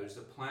 Yeah, there's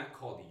a plant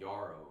called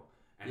yarrow.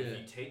 And Yeah. if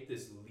you take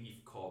this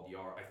leaf called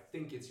yarrow, I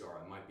think it's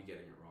yarrow, I might be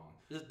getting it wrong.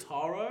 Is it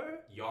taro?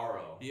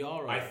 Yarrow.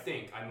 Yarrow. I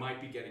think, I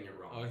might be getting it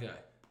wrong. Okay.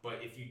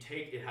 But if you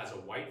take, it has a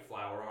white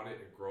flower on it,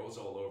 it grows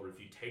all over. If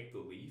you take the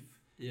leaf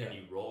Yeah. and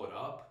you roll it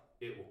up,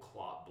 it will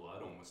clot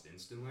blood almost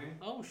instantly.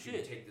 Oh, You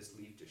shit. take this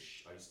leaf to,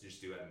 I used to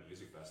just do that in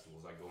music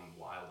festivals. I go in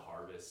Wild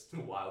Harvest,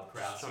 Wild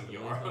Crafts, Chuck and it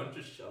yarrow in. and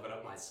just shove it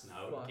up my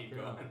snout and keep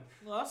Fucking hell. going.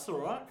 Well, that's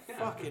alright. Yeah.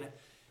 Fucking...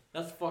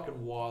 That's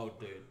fucking wild,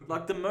 dude.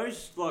 Like, the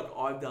most, like,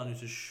 I've done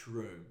is just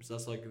shrooms.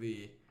 That's, like,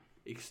 the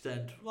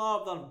extent... Well,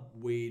 I've done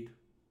weed,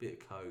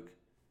 bit of coke.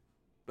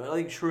 But I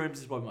think shrooms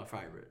is probably my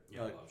favourite.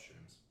 Yeah, Like, I love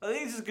shrooms. I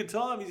think it's just a good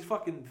time. You just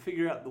fucking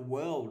figure out the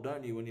world,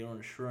 don't you, when you're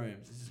on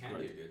shrooms. It's just Can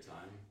great. be a good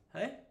time.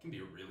 Hey? It can be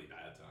a really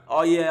bad time.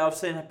 Oh, yeah, I've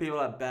seen people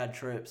have bad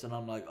trips, and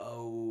I'm like,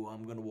 oh,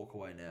 I'm going to walk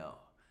away now.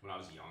 When I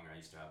was young, I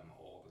used to have them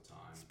all the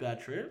time. It's bad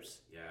trips?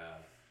 Yeah.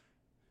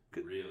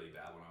 Good. Really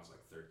bad when I was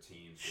like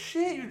 13. 14.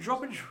 Shit, you're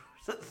dropping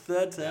shrooms at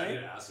 13? Yeah, I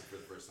did acid for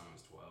the first time I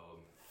was 12.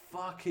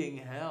 Fucking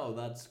hell,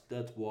 that's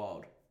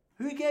wild.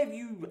 Who gave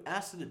you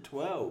acid at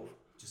 12?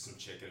 Just some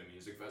chick at a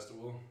music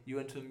festival. You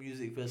went to a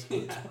music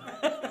festival.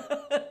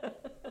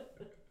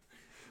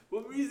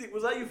 What music?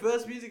 Was that your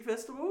first music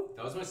festival?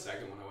 That was my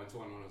second one. I went to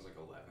one when I was like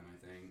 11,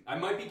 I think. I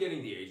might be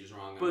getting the ages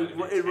wrong. But I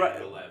might have been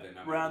 10 or 11.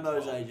 I might around have been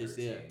those 12, ages,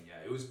 13. yeah.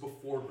 Yeah, it was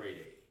before grade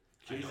 8.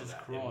 I know Jesus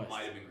that. Christ. It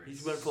might have been grade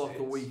You went for like a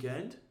 6.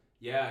 weekend?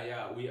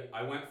 Yeah.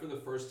 I went for the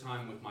first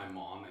time with my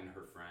mom and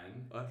her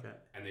friend. Okay.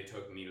 And they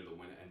took me to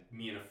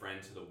me and a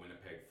friend to the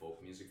Winnipeg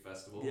Folk Music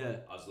Festival. Yeah.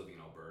 I was living in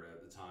Alberta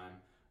at the time.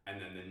 And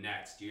then the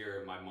next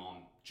year, my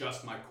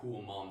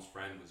cool mom's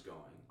friend was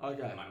going.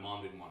 Okay. And my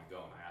mom didn't want to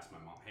go, and I asked my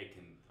mom, "Hey,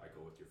 can I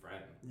go with your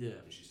friend?" Yeah.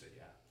 And she said,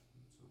 "Yeah."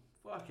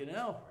 So, Fucking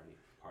hell.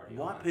 Party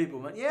White on. people,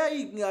 man. Yeah,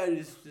 you can go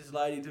to this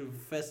lady to a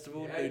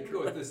festival. Yeah, you can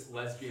go with this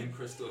lesbian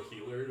crystal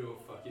healer to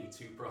a fucking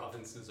 2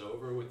 provinces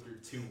over with your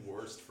 2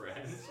 worst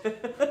friends.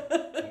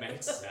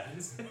 Makes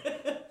sense.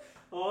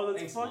 Oh, that's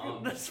Thanks, fucking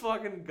Mom. that's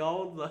fucking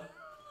gold though.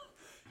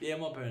 Yeah,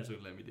 my parents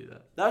wouldn't let me do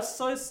that. That's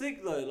so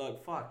sick though.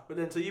 Like fuck. But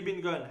then, so you've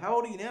been going. How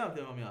old are you now? If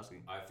you don't mind me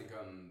asking. I think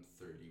I'm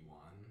 31.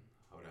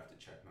 I would have to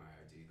check my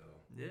ID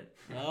though.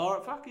 Yeah. All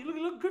right. Fuck. You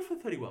look good for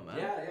 31, man.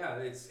 Yeah.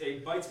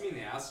 It bites me in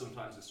the ass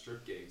sometimes at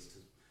strip gigs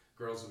because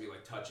girls will be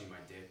like touching my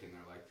dick and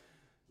they're like,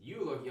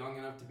 "You look young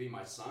enough to be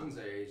my son's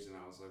age," and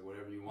I was like,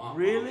 "Whatever you want."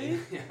 Really? Mommy.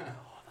 Yeah.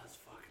 Oh, that's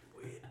fucking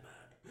weird,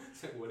 man.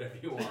 It's like, "Whatever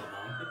you want,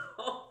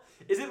 mom."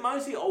 Is it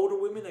mostly older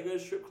women that go to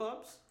strip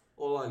clubs,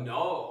 or like No,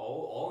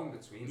 all in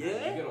between. Yeah?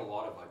 Man. You get a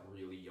lot of like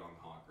really young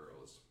hot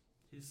girls.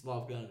 you just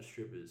love going to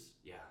strippers?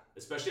 Yeah,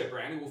 especially at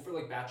Brandy. Well, for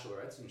like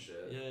bachelorettes and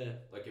shit. Yeah.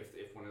 Like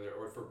if one of their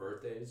or for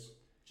birthdays,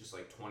 just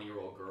like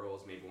 20-year-old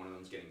girls. Maybe one of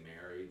them's getting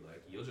married.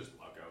 Like you'll just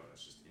luck out, and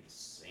it's just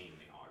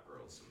insanely hot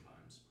girls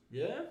sometimes.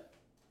 Yeah.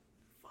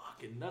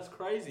 Fucking, that's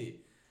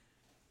crazy.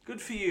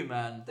 Good for you,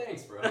 man.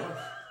 Thanks, bro.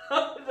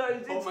 No,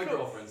 it's Hope my cool.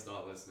 girlfriend's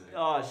not listening.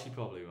 Oh, she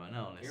probably won't.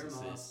 No one listens to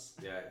Earmuffs.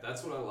 this. Yeah,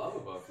 that's what I love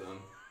about them.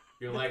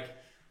 You're like,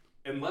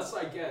 unless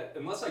I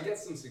get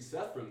some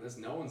success from this,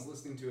 no one's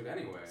listening to it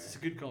anyway. It's a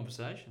good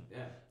conversation.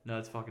 Yeah. No,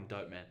 it's fucking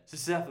dope, man. So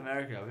South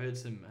America, I've heard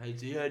some.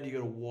 You heard you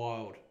got a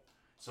wild.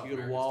 South You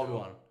got a America's wild dope.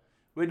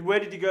 one. Where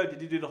did you go?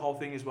 Did you do the whole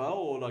thing as well,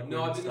 or like?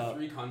 No, where I've did been it to start?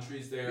 3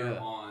 countries there Yeah.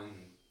 on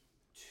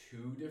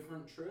 2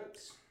 different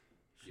trips.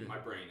 Shit. My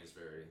brain is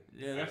very,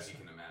 Yeah, as you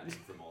can imagine,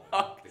 from all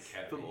the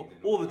ketamine. From and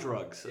all the whatnot.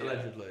 drugs, Yeah.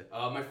 allegedly.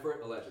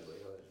 Allegedly.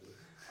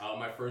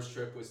 My first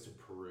trip was to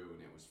Peru,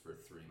 and it was for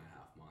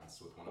 3.5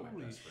 months with one of my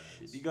Holy best shit!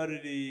 friends. You go to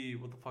the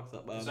what the fuck's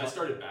that? So I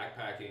started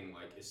backpacking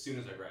like as soon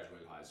as I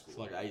graduated high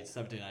school. It's like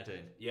 17, 18.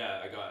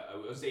 Yeah, I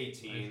was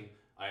 18.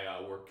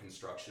 I worked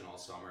construction all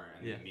summer,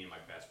 and Yeah. then me and my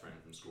best friend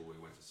from school, we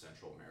went to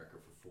Central America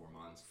for 4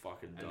 months.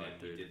 Fucking And then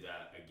dope, we dude. did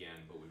that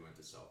again, but we went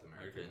to South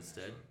America Okay, the next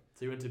instead. one.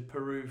 So you went to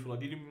Peru for like,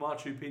 did you do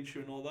Machu Picchu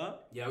and all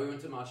that? Yeah, we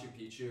went to Machu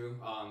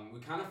Picchu. We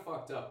kind of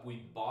fucked up. We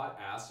bought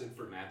acid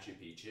for Machu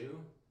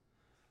Picchu,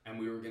 and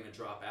we were gonna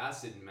drop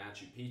acid in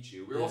Machu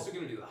Picchu. We were Yeah. also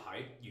gonna do the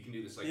hike. You can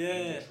do this like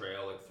Yeah. Inca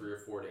trail, like 3 or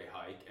 4 day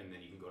hike, and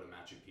then you can go to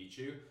Machu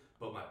Picchu.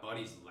 But my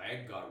buddy's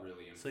leg got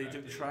really infected. So you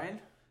took the train?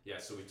 Yeah,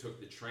 so we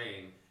took the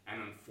train,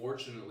 and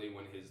unfortunately,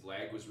 when his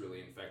leg was really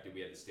infected,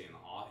 we had to stay in the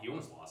hospital. He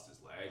almost lost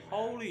his leg. Man.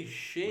 Holy We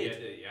shit!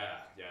 had to,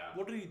 yeah.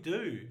 What did he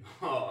do?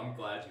 Oh, I'm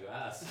glad you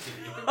asked.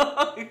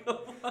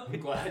 I'm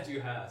glad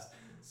you asked.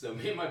 So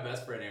me and my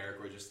best friend Eric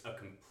were just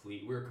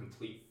we were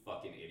complete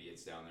fucking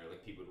idiots down there.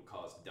 Like people would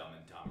call us Dumb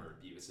and Dumber,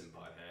 Beavis and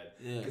Butthead,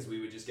 Yeah. because we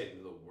would just get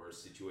into the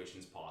worst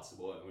situations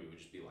possible, and we would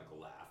just be like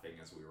laughing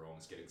as we were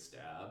almost getting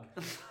stabbed.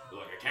 We're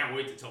like, I can't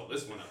wait to tell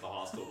this one at the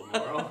hospital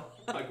tomorrow.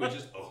 Like we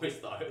just always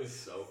thought it was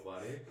so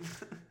funny.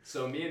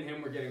 So me and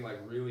him were getting like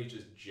really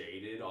just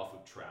jaded off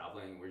of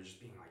traveling. We were just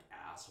being like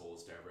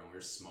assholes to everyone. We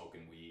were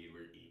smoking weed. We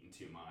were eating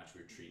too much.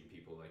 We were treating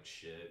people like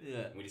shit.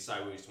 Yeah. And we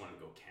decided we just wanted to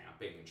go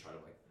camping and try to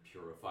like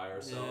purify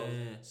ourselves.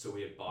 Yeah. So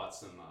we had bought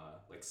some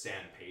like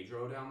San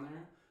Pedro down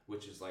there,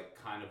 which is like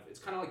it's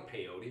kind of like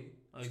peyote.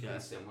 It's Okay. kind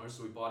of similar.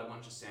 So we bought a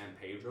bunch of San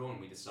Pedro,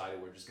 and we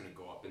decided we're just gonna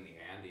go up in the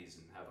Andes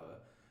and have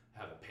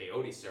a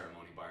peyote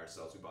ceremony by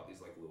ourselves. We bought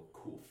these like little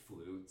cool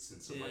flutes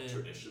and some like Yeah.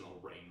 traditional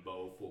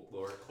rainbow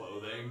folkloric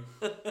clothing.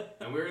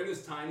 And we were in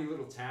this tiny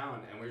little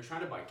town, and we were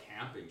trying to buy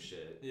camping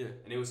shit. Yeah.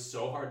 And it was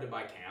so hard to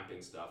buy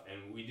camping stuff,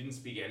 and we didn't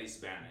speak any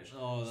Spanish.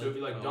 Oh, So it'd be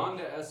like, that's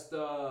Donde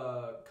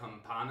esta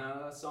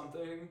campana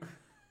something?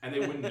 And they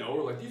wouldn't know.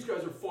 We're like, these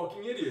guys are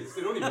fucking idiots.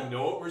 They don't even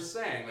know what we're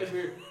saying. Like,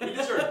 we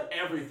deserve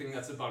everything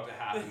that's about to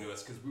happen to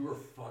us because we were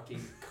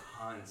fucking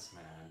cunts,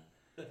 man.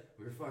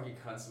 We were fucking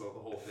cunts about the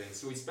whole thing.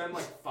 So we spent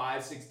like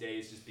 5-6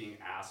 days just being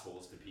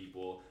assholes to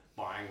people,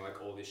 buying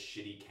like all this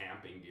shitty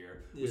camping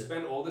gear. We Yeah.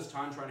 spend all this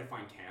time trying to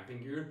find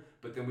camping gear,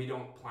 but then we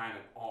don't plan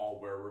at all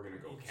where we're gonna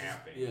go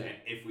camping yeah. and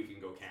if we can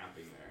go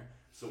camping there.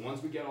 So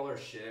once we get all our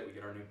shit, we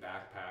get our new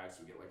backpacks,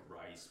 we get like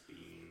rice,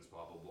 beans,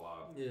 blah blah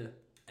blah, Yeah.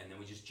 and then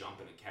we just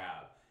jump in a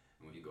cab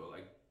and we go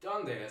like,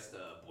 Donde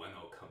esta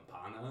bueno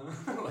campana?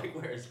 Like,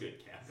 where's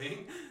good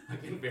camping?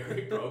 Like, in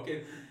very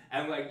broken.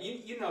 And like,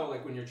 you know,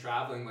 like when you're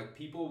traveling, like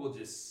people will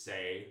just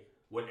say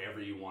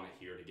whatever you want to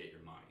hear to get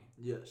your money.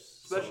 Yes.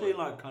 So, Especially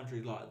like- in like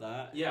countries like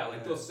that. Yeah,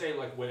 like they'll say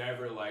like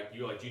whatever, like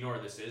you're like, do you know where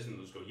this is? And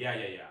they'll just go, yeah.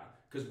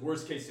 Because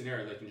worst case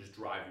scenario, they can just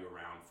drive you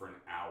around for an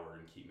hour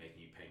and keep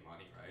making you pay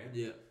money, right?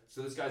 Yeah.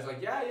 So this guy's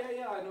like, yeah,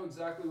 I know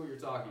exactly what you're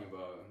talking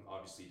about. And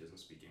obviously he doesn't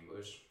speak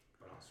English,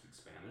 but I don't speak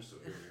Spanish, so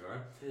here we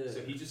are. Yeah.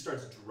 So he just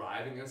starts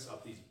driving us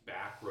up these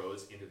back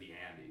roads into the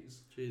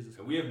Andes. Jesus.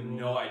 And we have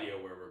no idea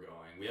where we're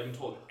going. We haven't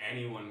told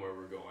anyone where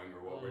we're going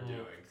or what we're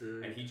doing.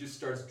 Dude. And he just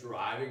starts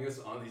driving us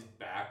on these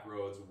back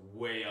roads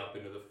way up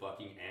into the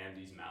fucking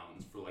Andes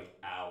mountains for like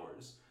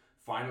hours.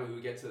 Finally,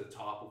 we get to the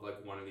top of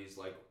like one of these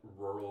like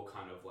rural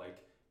kind of like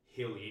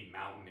hilly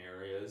mountain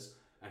areas.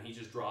 And he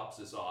just drops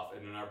us off.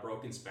 And in our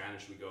broken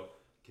Spanish, we go,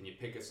 "Can you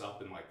pick us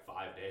up in like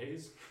 5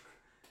 days?"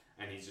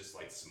 And he's just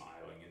like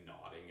smiling and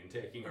nodding and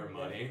taking our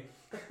money.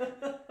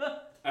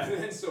 And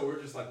then so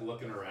we're just like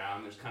looking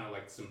around. There's kind of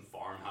like some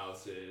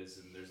farmhouses,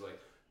 and there's like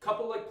a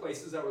couple like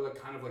places that were like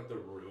kind of like the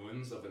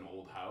ruins of an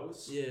old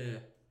house. Yeah.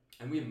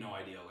 And we have no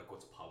idea like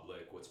what's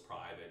public, what's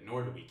private,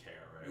 nor do we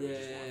care, right? Yeah, we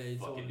just want to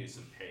fucking do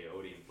some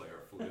peyote and play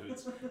our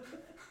flutes.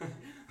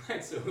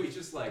 Like, so we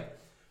just like,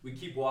 we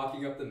keep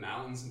walking up the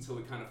mountains until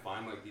we kind of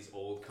find like these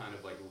old kind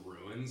of like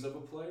ruins of a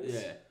place.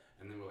 Yeah.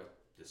 And then we're like,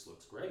 this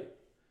looks great.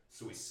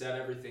 So we set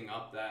everything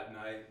up that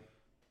night.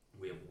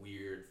 We have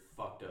weird,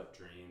 fucked up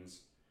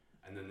dreams.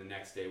 And then the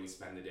next day we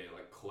spend the day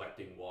like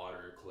collecting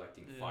water,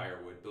 collecting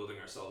firewood, building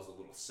ourselves a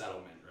little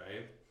settlement,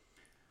 right?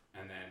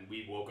 And then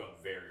we woke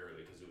up very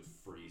early because it was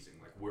freezing.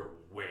 Like, we're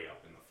way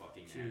up in the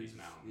fucking Andes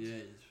Mountains.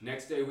 Yeah.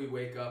 Next day we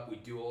wake up, we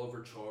do all of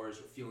our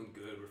chores, we're feeling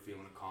good, we're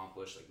feeling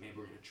accomplished. Like, maybe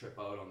we're gonna trip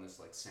out on this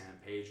like San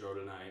Pedro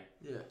tonight.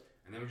 Yeah.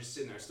 And then we're just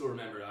sitting there. I still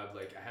remember I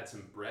had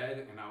some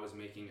bread and I was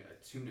making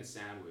a tuna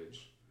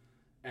sandwich.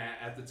 And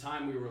at the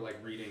time we were like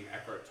reading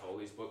Eckhart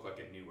Tolle's book, like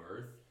A New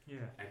Earth. Yeah.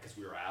 And because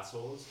we were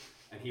assholes.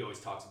 And he always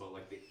talks about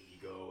like the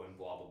ego and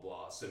blah blah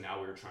blah. So now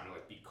we were trying to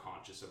like be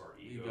conscious of our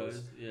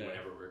egos. Yeah.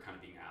 Whenever we were kind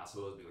of being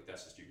assholes, be like,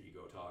 that's just your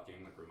ego talking,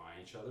 like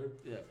remind each other.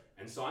 Yeah.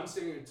 And so I'm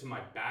sitting to my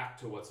back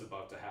to what's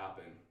about to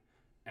happen.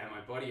 And my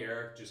buddy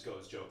Eric just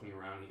goes joking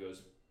around. He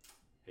goes,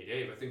 "Hey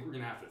Dave, I think we're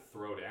gonna have to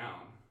throw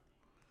down."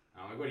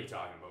 And I'm like, "What are you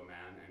talking about,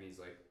 man?" And he's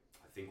like,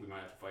 "I think we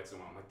might have to fight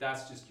someone." I'm like,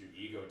 "That's just your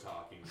ego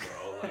talking,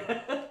 bro.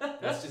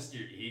 Like, that's just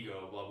your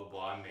ego, blah, blah,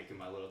 blah." I'm making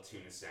my little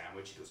tuna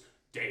sandwich. He goes,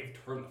 "Dave,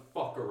 turn the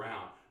fuck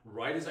around."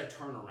 Right as I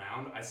turn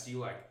around, I see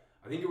like,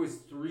 I think it was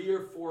 3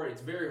 or 4,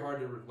 it's very hard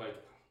to like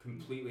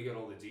completely get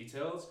all the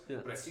details,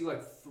 but I see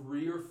like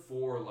 3 or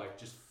 4 like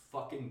just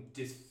fucking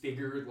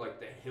disfigured,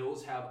 like the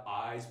hills have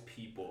eyes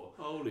people.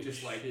 Holy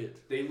just like,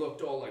 shit. they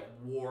looked all like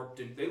warped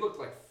and they looked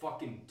like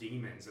fucking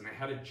demons and they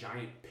had a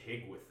giant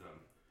pig with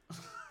them.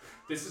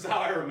 This is how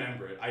I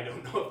remember it. I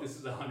don't know if this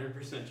is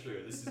 100%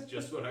 true. This is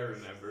just what I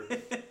remember.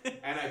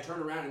 And I turn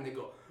around and they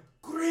go,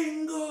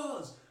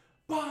 "Gringos!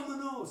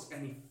 Vámonos!"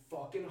 And he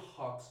fucking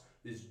hucks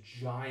this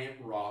giant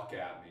rock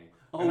at me.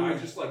 And I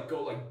just like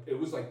go like, it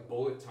was like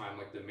bullet time,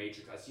 like the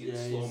Matrix. I see it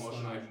in slow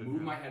motion. I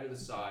move my head to the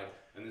side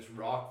and this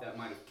rock that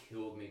might have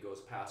killed me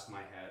goes past my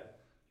head.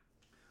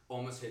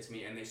 Almost hits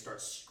me and they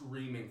start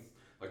screaming,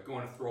 like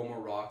going to throw more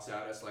rocks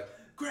at us, like,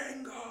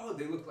 "Gringo!"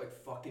 They look like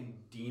fucking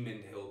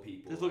demon hill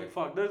people. They look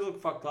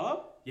fucked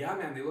up? Yeah,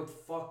 man, they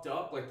looked fucked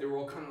up. Like, they were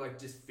all kind of like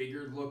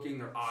disfigured looking.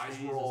 Their eyes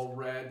were all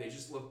red. They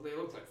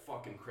looked like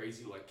fucking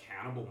crazy, like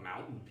cannibal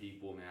mountain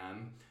people,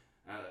 man.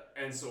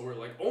 And so we're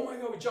like, oh my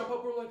god, we jump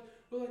up. We're like,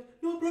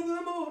 "No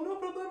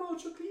problemo,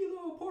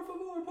 tranquilo, por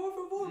favor, por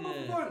favor, por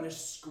favor." And they're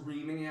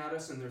screaming at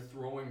us and they're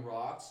throwing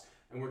rocks.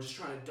 And we're just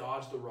trying to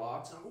dodge the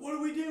rocks. And I'm like, "What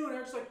do we do?" And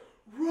Eric's like,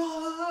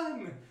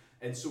 "Run!"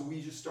 And so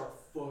we just start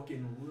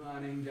fucking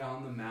running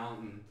down the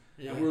mountain.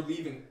 Yeah. And we're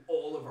leaving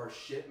all of our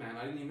shit, man.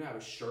 I didn't even have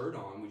a shirt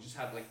on. We just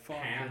had like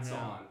pants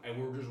on.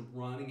 And we're just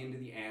running into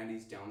the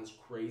Andes down this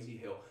crazy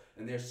hill.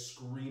 And they're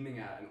screaming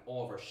at, and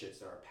all of our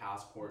shit's our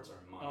passports,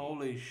 our money.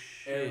 Holy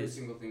shit. Every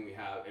single thing we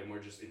have, and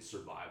we're just in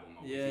survival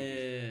mode.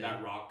 Yeah.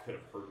 That rock could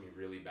have hurt me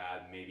really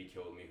bad, maybe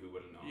killed me, who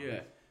would have known.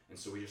 Yeah. And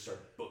so we just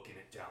start booking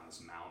it down this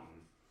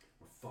mountain.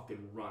 We're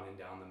fucking running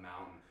down the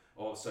mountain.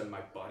 All of a sudden,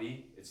 my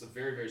buddy, it's a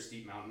very, very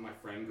steep mountain. My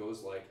friend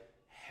goes like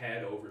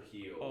head over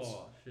heels,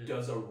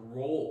 does a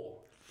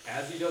roll.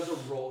 As he does a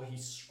roll, he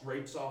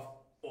scrapes off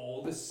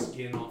all the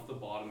skin off the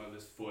bottom of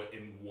his foot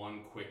in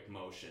one quick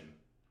motion.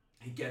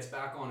 He gets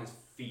back on his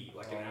feet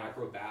like an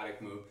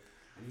acrobatic move,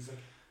 and he's like,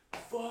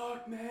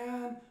 "Fuck,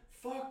 man,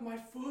 fuck my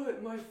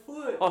foot, my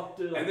foot."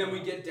 And then we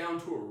get down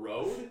to a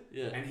road,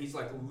 and he's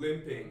like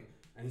limping,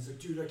 and he's like,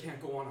 "Dude, I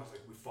can't go on." I was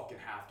like, "We fucking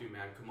have to,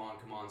 man. Come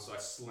on." So I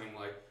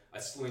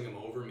sling him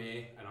over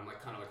me, and I'm like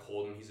kind of like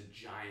holding him. He's a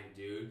giant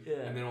dude.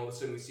 Yeah. And then all of a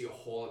sudden we see a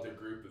whole other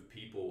group of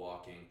people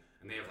walking,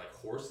 and they have like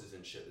horses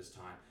and shit this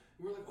time.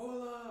 And we're like,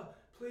 "Hola,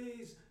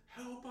 please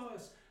help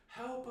us,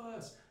 help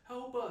us,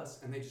 help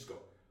us." And they just go,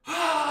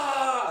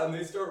 "Ah!" And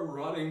they start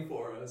running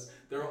for us.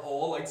 They're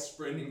all like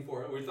sprinting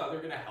for it. We thought they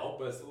were gonna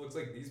help us. It looks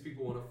like these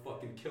people want to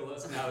fucking kill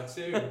us now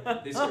too.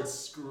 They start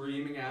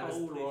screaming at us,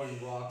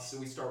 throwing rocks. So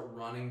we start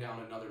running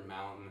down another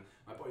mountain.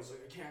 My buddy's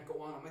like, "I can't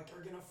go on." I'm like,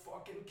 "They're gonna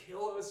fucking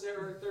kill us,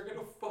 Eric. They're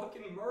gonna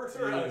fucking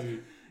murder us."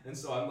 And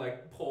so I'm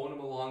like pulling him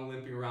along,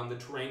 limping around. The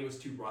terrain was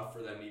too rough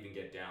for them to even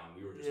get down.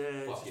 We were just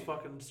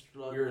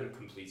we were in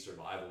complete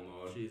survival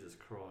mode. Jesus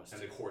Christ.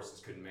 And the horses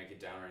couldn't make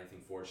it down or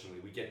anything, fortunately.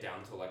 We get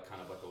down to like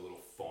kind of like a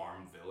little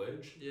farm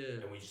village.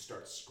 Yeah. And we just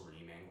start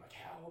screaming like,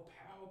 help,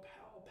 help,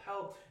 help,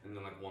 help. And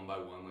then like one by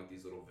one, like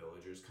these little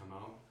villagers come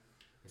out.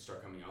 They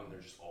start coming out and they're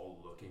just all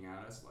looking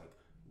at us like,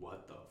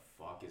 what the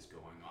fuck is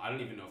going on? I don't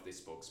even know if they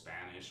spoke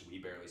Spanish. We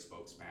barely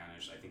spoke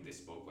Spanish. I think they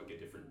spoke like a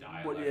different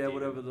dialect.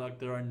 Whatever, like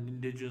their own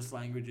indigenous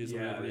languages.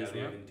 Yeah, they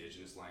have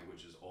indigenous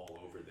languages all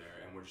over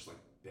there, and we're just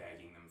like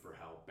begging them for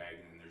help,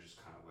 begging, and they're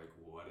just kind of like,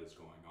 what is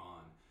going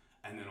on?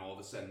 And then all of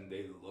a sudden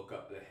they look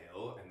up the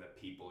hill, and the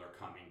people are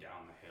coming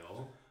down the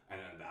hill, and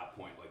at that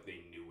point, like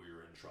they knew we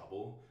were in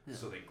trouble,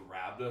 so they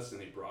grabbed us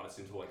and they brought us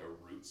into like a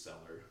root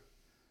cellar.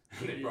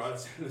 And they brought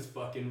us in this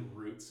fucking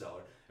root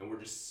cellar, and we're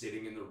just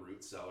sitting in the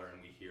root cellar,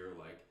 and we hear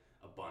like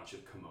a bunch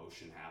of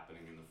commotion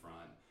happening in the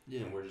front.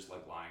 Yeah. And we're just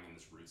like lying in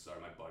this root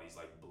cellar. My buddy's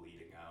like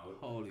bleeding out.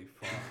 Holy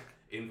fuck.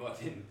 In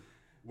fucking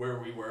where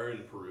we were in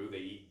Peru, they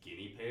eat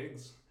guinea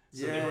pigs.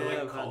 So they were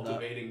like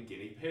cultivating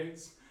guinea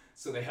pigs.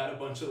 So they had a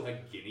bunch of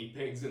like guinea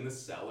pigs in the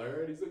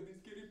cellar, and he's like,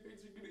 these guinea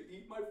pigs are gonna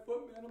eat my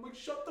foot, man. I'm like,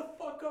 shut the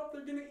fuck up,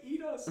 they're gonna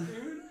eat us,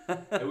 dude.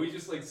 And we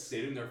just like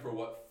sit in there for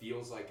what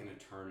feels like an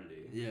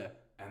eternity. Yeah.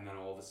 And then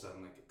all of a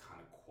sudden, like, it kind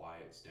of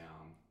quiets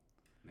down.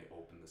 And they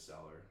open the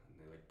cellar. And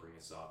they, like, bring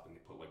us up. And they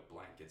put, like,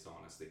 blankets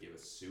on us. They give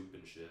us soup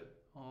and shit.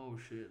 Oh,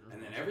 shit.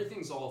 And then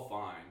everything's all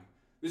fine.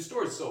 This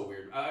story's so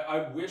weird.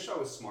 I wish I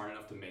was smart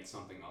enough to make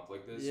something up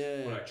like this.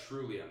 Yeah. But I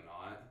truly am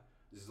not.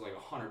 This is, like,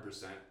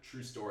 100%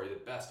 true story.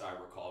 The best I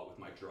recall it with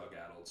my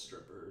drug-addled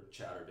stripper,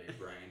 chatterbait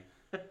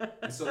brain.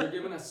 And so they're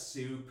giving us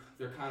soup.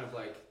 They're kind of,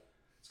 like,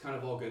 it's kind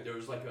of all good. There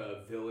was, like,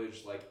 a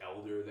village, like,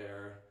 elder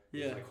there.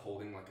 He's like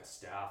holding like a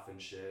staff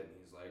and shit,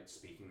 and he's like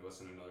speaking to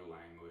us in another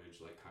language,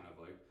 like kind of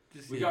like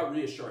we got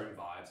reassuring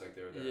vibes, like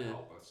they were there to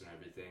help us and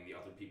everything. The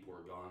other people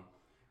were gone,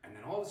 and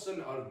then all of a sudden,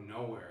 out of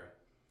nowhere,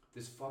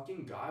 this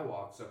fucking guy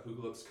walks up who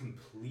looks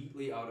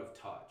completely out of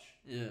touch.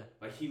 Yeah,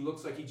 like he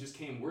looks like he just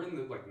came. We're in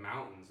the like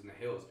mountains and the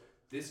hills.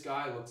 This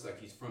guy looks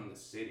like he's from the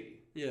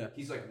city. Yeah,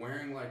 he's like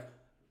wearing like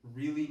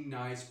really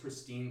nice,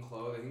 pristine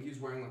clothes. I think he's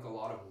wearing like a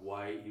lot of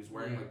white. He was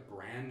wearing like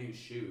brand new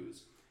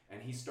shoes,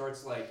 and he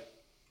starts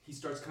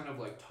kind of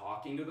like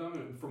talking to them,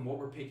 and from what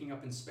we're picking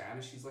up in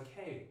Spanish, he's like,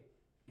 hey,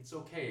 it's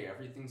okay,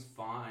 everything's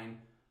fine,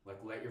 like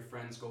let your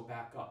friends go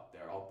back up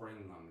there, I'll bring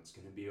them, it's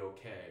gonna be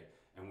okay.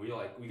 And we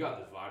got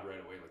this vibe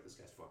right away, like this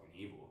guy's fucking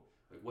evil,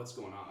 like what's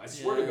going on? I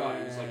swear to God,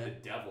 he was like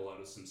the devil out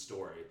of some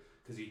story,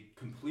 because he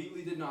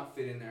completely did not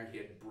fit in there. He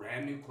had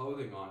brand new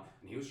clothing on,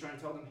 and he was trying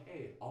to tell them,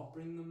 hey, I'll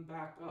bring them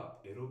back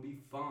up, it'll be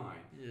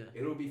fine,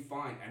 it'll be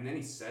fine. And then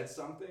he said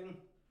something,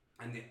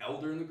 and the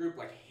elder in the group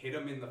like hit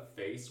him in the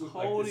face with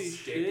like this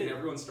stick, and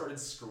everyone started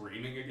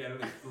screaming again,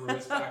 and they threw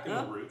us back in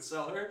the root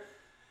cellar.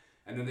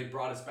 And then they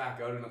brought us back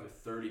out another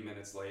 30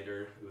 minutes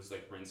later. It was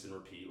like rinse and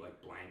repeat,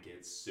 like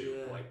blankets,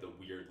 soup, like the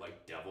weird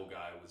like devil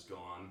guy was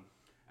gone.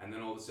 And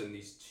then all of a sudden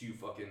these two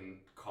fucking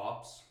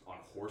cops on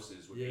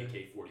horses with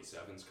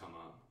AK-47s come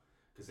up,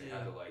 because they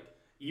had to like,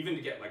 even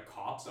to get like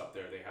cops up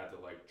there, they had to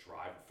like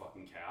drive a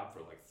fucking cab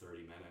for like 30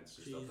 minutes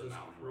just up the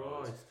mountain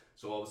roads.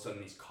 So all of a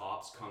sudden these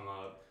cops come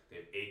up, they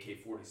have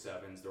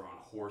AK-47s, they're on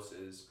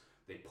horses.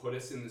 They put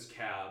us in this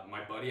cab.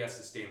 My buddy has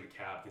to stay in the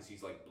cab because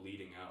he's like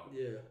bleeding out.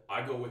 Yeah.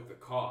 I go with the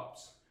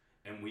cops,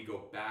 and we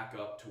go back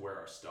up to where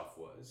our stuff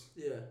was.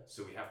 Yeah.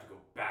 So we have to go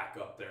back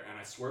up there. And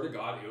I swear to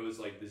God, it was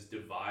like this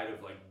divide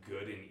of like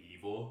good and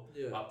evil.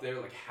 Yeah. Up there,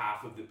 like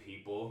half of the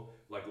people,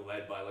 like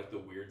led by like the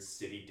weird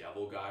city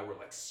devil guy, were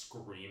like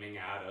screaming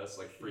at us,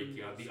 like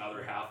freaking out. The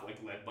other half, like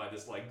led by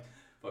this like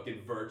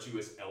fucking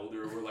virtuous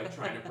elder, were like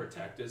trying to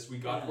protect us. We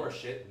got to our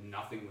shit,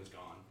 nothing was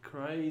gone.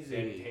 Crazy. They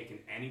hadn't taken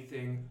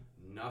anything,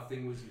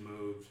 nothing was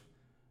moved.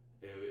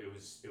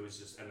 It was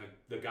just, and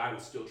the guy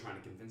was still trying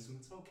to convince him,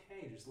 it's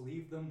okay, just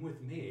leave them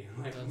with me.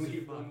 Like,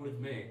 leave them with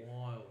me.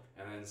 Wild.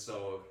 And then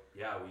so,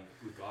 yeah,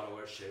 we got all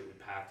our shit, we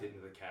packed it into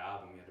the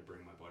cab, and we had to bring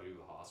my buddy to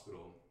the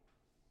hospital.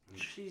 And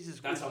Jesus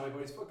Christ. That's how my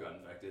buddy's foot got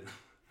infected.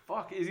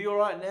 Fuck, is he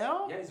alright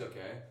now? Yeah, he's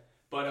okay.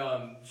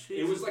 But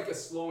it was like a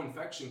slow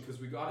infection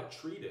because we got it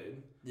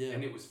treated,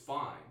 and it was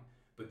fine.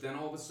 But then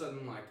all of a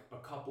sudden, like a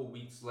couple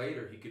weeks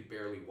later, he could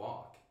barely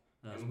walk.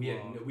 That's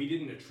and we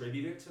didn't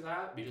attribute it to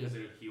that because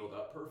it had healed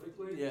up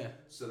perfectly. Yeah.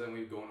 So then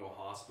we'd go into a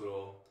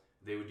hospital.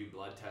 They would do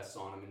blood tests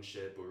on him and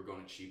shit, but we were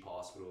going to cheap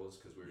hospitals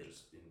because we were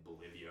just in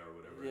Bolivia or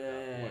whatever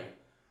at that point.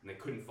 And they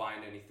couldn't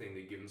find anything.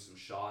 They'd give him some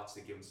shots.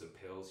 They'd give him some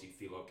pills. He'd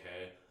feel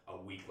okay. A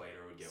week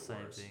later, it would get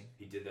worse. Thing.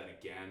 He did that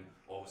again.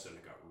 All of a sudden,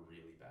 it got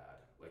really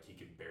bad. Like, he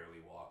could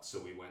barely walk. So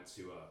we went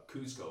to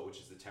Cusco,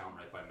 which is the town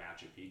right by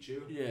Machu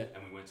Picchu. Yeah.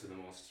 And we went to the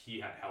most... He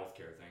had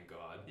healthcare, thank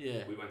God.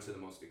 Yeah. We went to the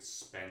most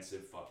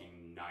expensive,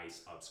 fucking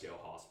nice, upscale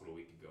hospital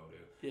we could go to.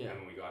 Yeah.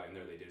 And when we got in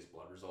there, they did his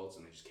blood results,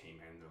 and they just came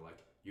in. They're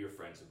like, your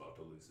friend's about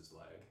to lose his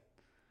leg.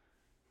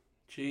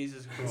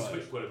 Jesus Christ. So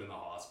we put him in the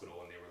hospital,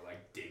 and they were,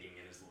 like, digging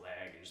in his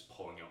leg and just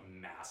pulling out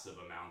massive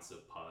amounts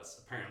of pus.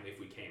 Apparently, if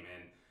we came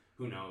in,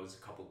 who knows,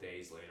 a couple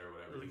days later or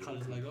whatever, he would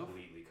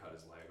completely cut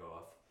his leg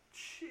off.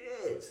 Shit.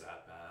 It was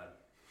that bad.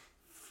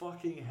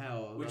 Fucking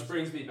hell. Which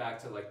brings me back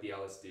to like the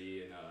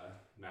LSD and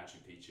Machu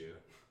Picchu.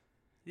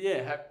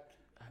 Yeah.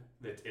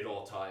 It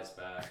all ties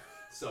back.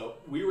 So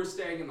we were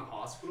staying in the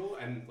hospital,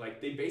 and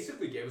like they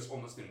basically gave us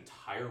almost an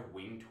entire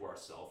wing to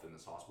ourselves in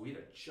this hospital. We had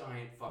a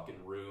giant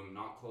fucking room,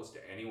 not close to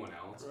anyone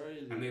else.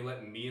 Crazy. And they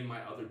let me and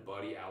my other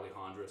buddy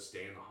Alejandro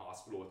stay in the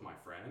hospital with my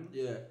friend.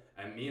 Yeah.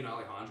 And me and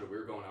Alejandro, we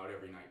were going out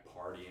every night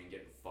partying,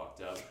 getting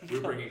fucked up. We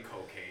were bringing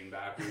cocaine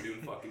back. We were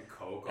doing fucking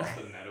coke off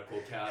the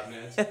medical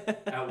cabinets.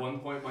 At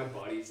one point, my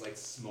buddy's like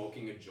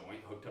smoking a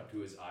joint hooked up to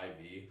his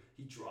IV.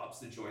 He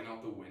drops the joint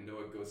out the window.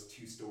 It goes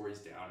 2 stories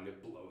down and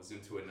it blows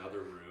into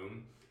another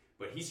room.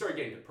 But he started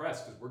getting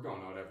depressed because we're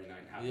going out every night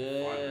and having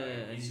fun.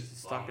 Right? And he's just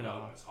stuck in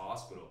this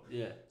hospital.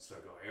 Yeah. So I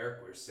go,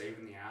 Eric, we're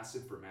saving the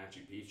acid for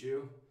Machu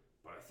Picchu,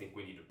 but I think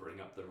we need to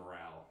bring up the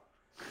morale.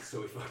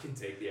 So we fucking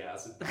take the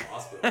acid to the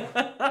hospital.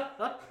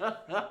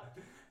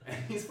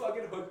 And he's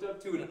fucking hooked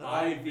up to an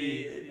IV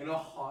in a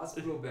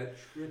hospital bed,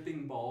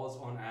 tripping balls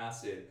on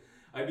acid.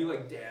 I'd be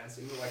like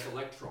dancing to like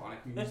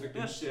electronic music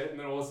and shit, and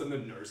then all of a sudden the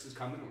nurses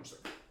come in and we're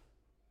just like,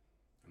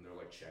 and they're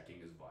like checking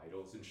his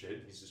vitals and shit.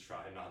 And he's just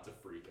trying not to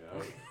freak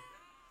out.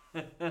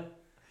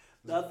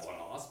 That's a fun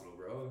hospital,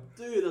 bro.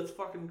 Dude, that's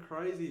fucking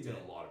crazy. He did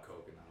a lot of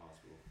coke in that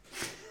hospital.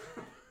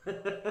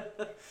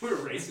 We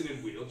were racing in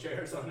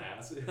wheelchairs on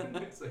acid.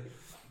 It's like,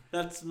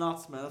 that's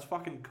nuts, man. That's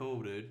fucking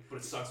cool, dude. But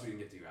it sucks we didn't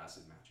get to do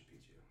acid Machu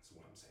Picchu. That's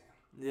what I'm saying.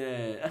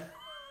 Yeah.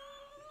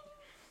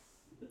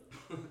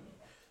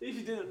 At least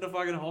you did it in a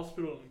fucking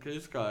hospital in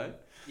Cusco.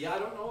 Yeah, I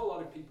don't know a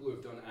lot of people who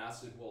have done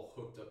acid while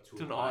hooked up to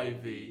an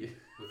IV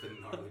with a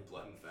gnarly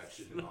blood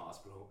infection in the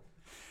hospital.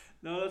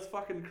 No, that's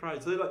fucking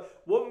crazy. So, like,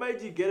 what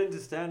made you get into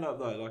stand-up,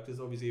 though? Like,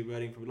 just obviously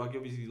waiting for, like,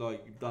 obviously,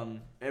 like, you've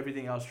done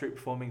everything else, street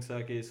performing,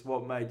 circus.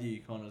 What made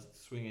you kind of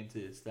swing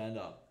into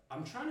stand-up?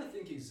 I'm trying to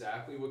think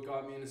exactly what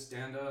got me into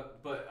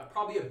stand-up, but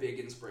probably a big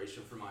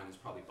inspiration for mine is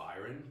probably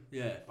Byron.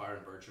 Yeah.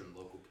 Byron Bertram,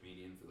 local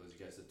comedian, for those of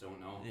you guys that don't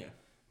know. Yeah.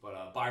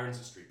 But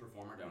Byron's a street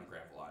performer down in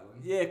Granville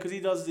Island. Yeah, because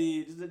he does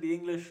the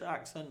English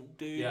accent,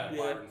 dude. Yeah,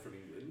 Byron from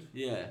England.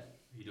 Yeah.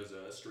 He does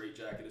a straight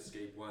jacket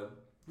escape one.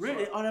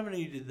 Really? I never knew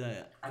you did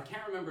that. I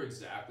can't remember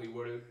exactly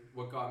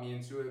what got me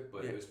into it,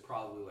 but it was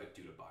probably like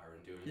due to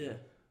Byron doing it.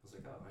 I was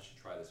like, oh, I should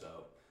try this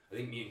out. I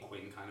think me and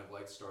Quinn kind of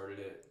like started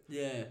it.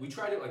 Yeah. We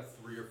tried it like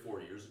 3 or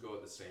 4 years ago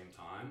at the same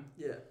time.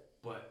 Yeah.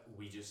 But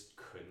we just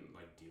couldn't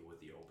like deal with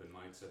the open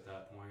mics at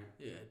that point.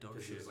 Yeah, dog shit.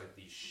 Because it was like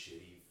these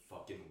shitty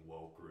fucking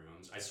woke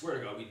rooms. I swear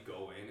to God, we'd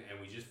go in and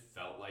we just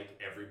felt like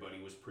everybody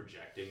was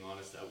projecting on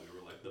us that we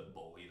were like the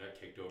bully that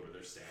kicked over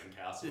their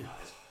sandcastle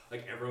guys.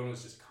 Like everyone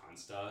was just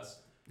cunts to us.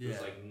 There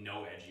was like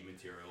no edgy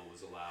material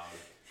was allowed.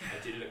 I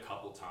did it a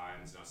couple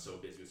times and I was so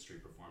busy with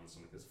street performance.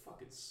 I'm like, this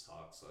fucking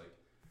sucks. Like,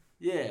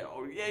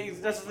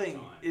 that's the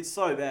thing. It's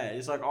so bad.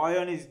 It's like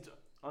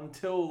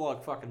until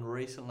like fucking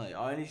recently,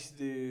 I only used to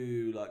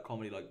do like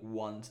comedy like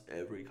once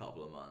every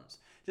couple of months.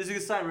 Just for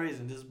the same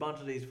reason. Just a bunch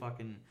of these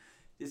fucking.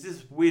 It's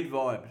just weird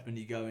vibes when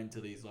you go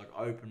into these like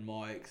open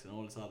mics and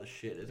all this other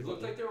shit. It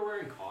looked like they were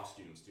wearing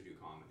costumes to do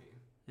comedy.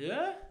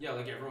 Yeah? Yeah,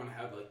 like everyone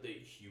had like the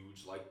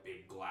huge like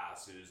big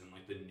glasses and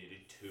like the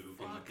knitted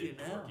toque and like the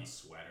quirky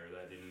sweater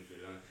that didn't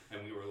fit on.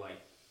 And we were like,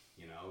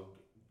 you know,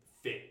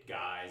 fit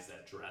guys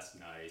that dressed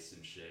nice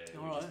and shit.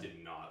 We just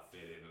did not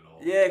fit in at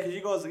all. Yeah, because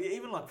you guys,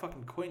 even like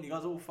fucking Queen, you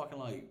guys all fucking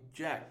like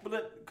jacked.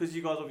 But because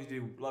you guys obviously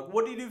do, like,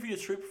 what do you do for your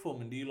street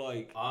performing? Do you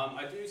like...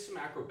 I do some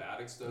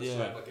acrobatic stuff.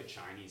 So I have like a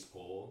Chinese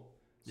pole.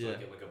 So I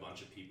get like a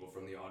bunch of people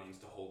from the audience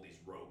to hold these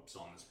ropes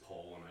on this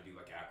pole, and I do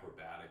like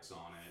acrobatics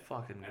on it.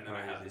 And then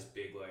I have this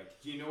big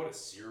like, do you know what a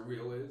sear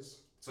wheel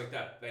is? It's like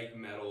that big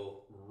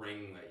metal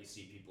ring that you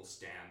see people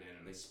stand in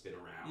and they spin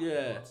around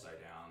upside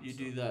down. You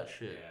do that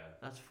shit. Yeah.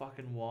 That's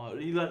fucking wild.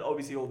 You learned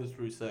obviously all this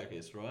through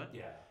Circus, right?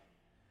 Yeah.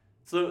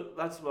 So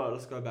that's right,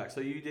 let's go back.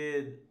 So you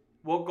did,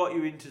 what got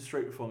you into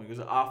street performing? Was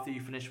it after you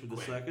finished with the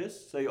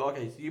Circus? So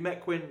you met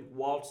Quinn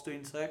whilst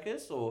doing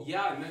Circus, or?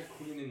 Yeah, I met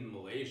Quinn in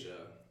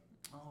Malaysia.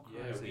 Oh,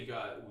 crazy.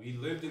 Yeah, we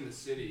lived in the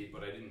city,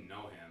 but I didn't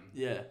know him.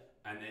 Yeah.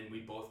 And then we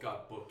both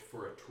got booked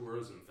for a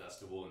tourism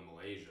festival in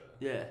Malaysia.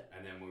 Yeah.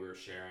 And then we were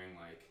sharing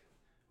like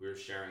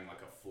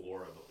a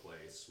floor of a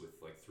place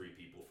with like 3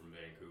 people from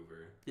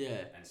Vancouver.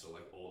 Yeah. And so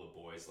like all the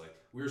boys, like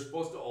we were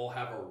supposed to all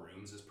have our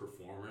rooms as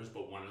performers,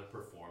 but one of the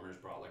performers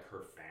brought like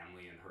her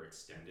family and her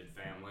extended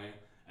family,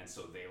 and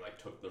so they like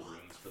took the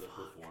rooms for the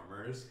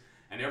performers.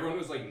 And everyone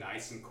was like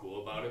nice and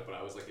cool about it, but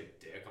I was like a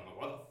dick. I'm like,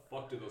 why the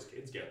fuck do those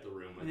kids get the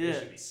room? Like they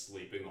should be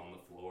sleeping on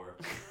the floor.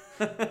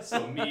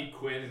 So me,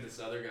 Quinn, and this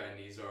other guy,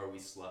 Nizar, we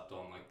slept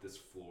on like this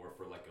floor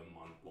for like a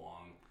month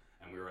long,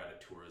 and we were at a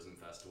tourism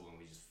festival, and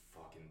we just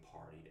fucking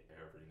partied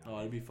every night. Oh,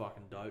 it'd be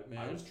fucking dope, man.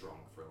 I was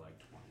drunk for like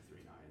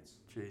 23 nights.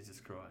 Jesus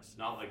Christ.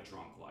 Not like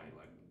drunk light,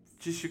 like.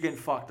 Just you're getting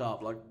fucked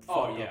up, like.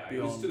 Oh yeah, it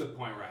was to the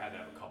point where I had to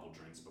have a couple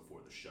drinks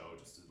before the show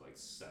just to like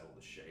settle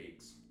the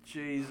shakes.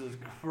 Jesus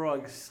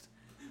Christ.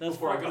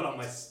 Before I got on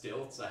my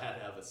stilts, I had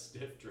to have a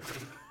stiff drink.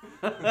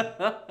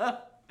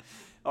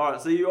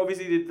 Alright, so you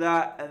obviously did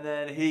that, and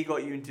then he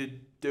got you into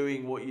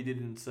doing what you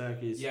did in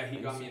Circus. Yeah, he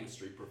got me into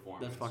street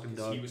performance. That's fucking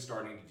dope. He was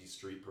starting to do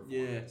street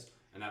performance.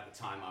 Yeah. And at the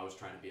time, I was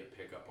trying to be a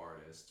pickup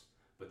artist,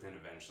 but then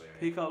eventually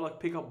pick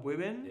up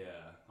women.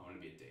 Yeah, I wanted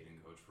to be a dating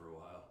coach for a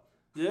while.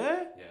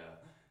 Yeah. Yeah.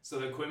 So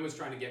then Quinn was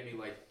trying to get me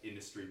like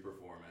into street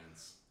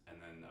performance,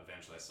 and then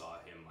eventually I saw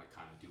him like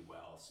kind of do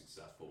well,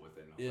 successful with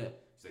it. And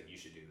he's like, you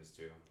should do this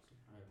too.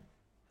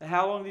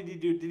 How long did you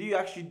do? Did you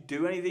actually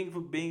do anything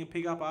for being a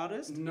pickup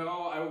artist?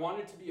 No, I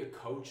wanted to be a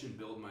coach and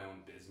build my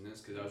own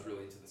business because I was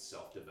really into the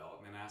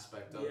self-development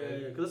aspect of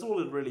it. Yeah, because that's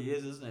all it really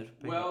is, isn't it?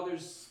 Well,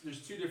 there's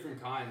two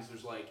different kinds.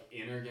 There's like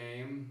inner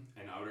game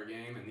and outer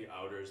game, and the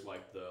outer is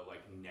like the like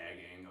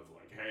nagging of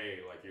like, hey,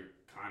 like you're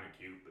kind of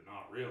cute but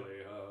not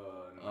really,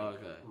 and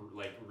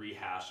like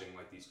rehashing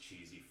like these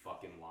cheesy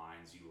fucking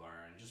lines you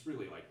learn, just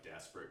really like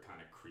desperate, kind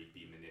of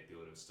creepy,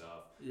 manipulative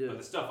stuff. Yeah. But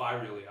the stuff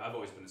I've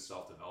always been a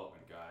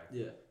self-development guy.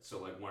 Yeah.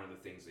 So like one of the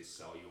things they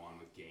sell you on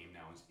with game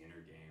now is inner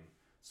game.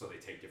 So they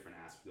take different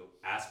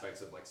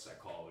aspects of like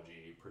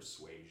psychology,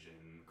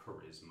 persuasion,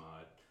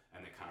 charisma,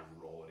 and they kind of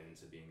roll it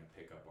into being a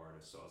pickup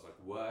artist. So I was like,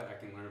 what? I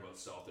can learn about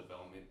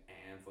self-development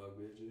and fuck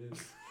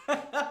bitches.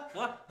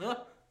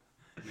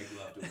 Make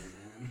love to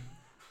women.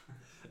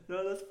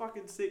 No, that's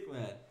fucking sick,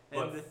 man.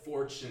 But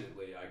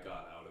fortunately, I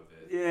got out of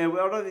it. Yeah,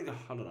 well, I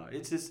don't know.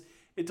 It's just,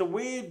 it's a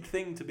weird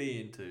thing to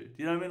be into. Do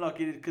you know what I mean? Like,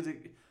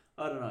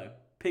 I don't know.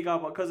 Pick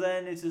up, because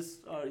then it's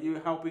just, you're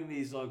helping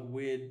these, like,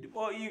 weird,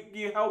 well,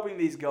 you're helping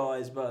these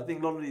guys, but I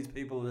think a lot of these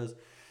people,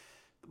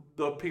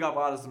 the pickup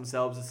artists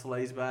themselves are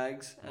sleaze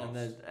bags,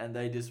 and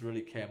they just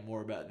really care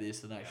more about this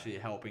than actually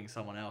helping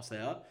someone else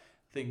out.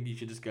 I think you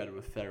should just go to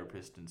a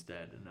therapist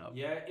instead.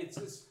 Yeah, it's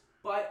just,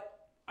 but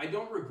I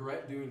don't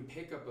regret doing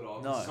pickup at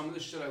all. No. Some of the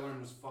shit I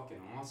learned was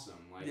fucking awesome.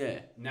 Like,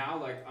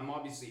 now, like, I'm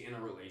obviously in a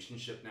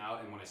relationship now,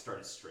 and when I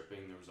started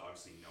stripping, there was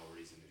obviously no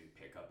reason to do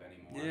pickup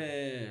anymore.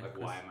 Yeah. Like,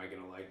 why am I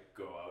gonna, like,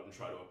 go out and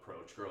try to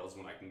approach girls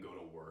when I can go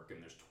to work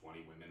and there's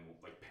 20 women,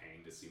 like,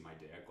 paying to see my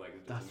dick? Like,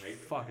 it doesn't make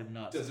fucking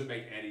nuts. Doesn't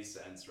make any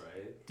sense,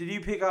 right? Did you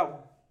pick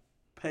up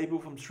people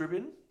from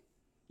stripping?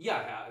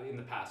 Yeah, in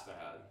the past I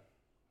had.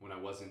 When I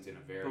wasn't in a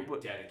very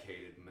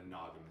dedicated,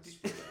 monogamous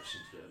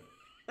relationship.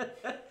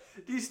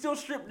 Do you still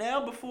strip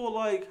now before,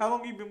 like, how long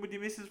have you been with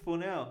your missus for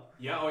now?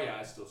 Yeah,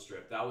 I still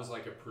strip. That was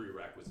like a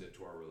prerequisite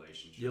to our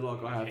relationship. You're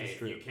like, I have to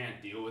strip. If you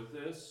can't deal with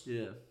this.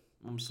 Yeah,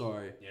 I'm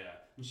sorry. Yeah.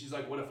 And she's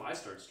like, what if I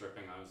start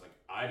stripping? I was like,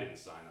 I didn't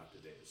sign up to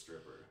date a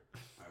stripper.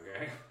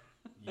 Okay?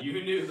 You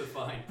knew the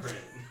fine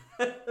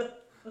print.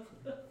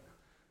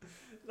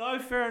 No,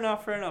 fair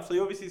enough. So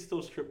you obviously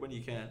still strip when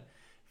you can.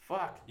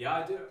 Fuck. Yeah,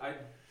 I did.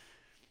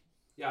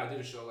 I did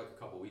a show like a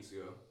couple weeks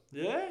ago.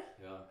 Yeah?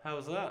 Yeah. How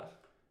was that?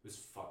 It was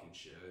fucking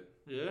shit.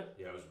 Yeah?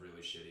 Yeah, it was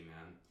really shitty,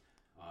 man.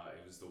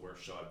 It was the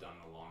worst show I've done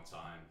in a long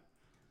time.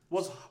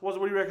 What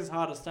do you reckon's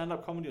harder,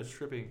 stand-up comedy or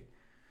stripping?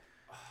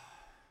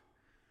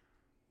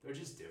 They're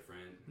just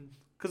different.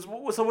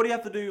 So what do you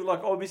have to do?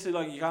 Like, obviously,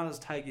 like, you can't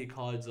just take your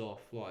clothes off,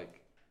 like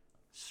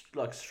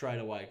straight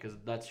away, because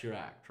that's your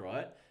act,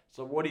 right?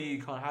 So how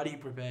do you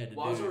prepare to do it?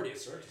 Well, I was already a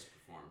circus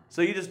performer.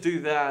 So you just do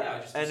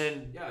that,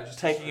 just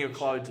taking your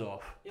clothes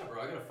off. Yeah,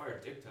 bro, I got a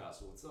fire dick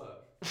tassel. What's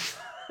up?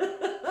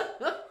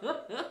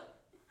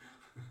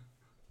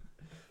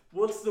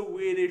 What's the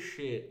weirdest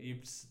shit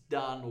you've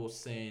done or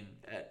seen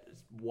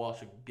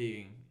whilst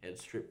gigging at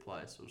strip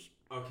place?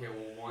 Okay,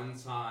 well, one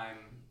time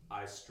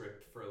I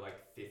stripped for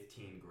like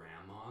 15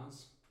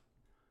 grandmas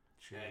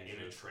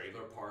in a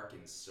trailer park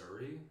in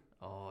Surrey.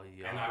 Oh,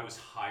 yeah. And I was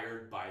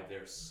hired by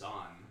their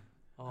son,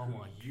 who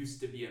used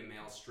to be a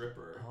male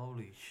stripper.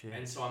 Holy shit.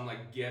 And so I'm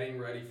like getting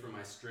ready for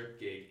my strip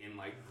gig in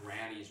like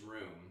Granny's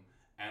room.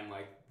 And,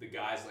 like, the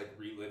guy's, like,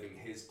 reliving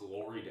his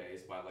glory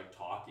days by, like,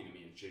 talking to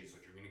me and shit. He's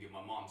like, you're going to give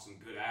my mom some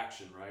good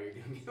action, right? You're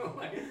going to get,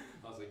 like...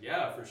 I was like,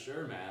 yeah, for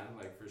sure, man.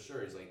 Like, for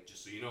sure. He's like,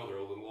 just so you know, they're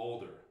a little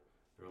older.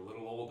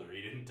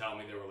 He didn't tell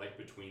me they were, like,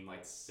 between,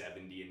 like,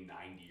 70 and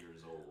 90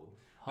 years old.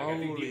 Like,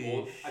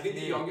 I think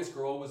the youngest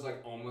girl was,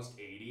 like, almost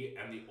 80,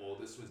 and the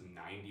oldest was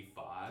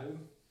 95.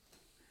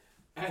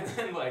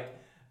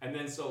 And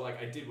then, so,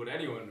 like, I did what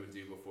anyone would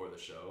do before the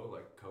show,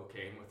 like,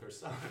 cocaine with her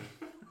son.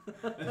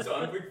 And so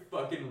I'm like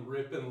fucking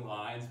ripping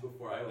lines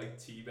before I like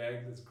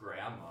teabag this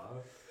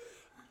grandma.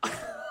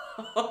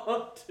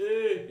 Oh,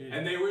 dude.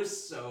 And they were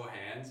so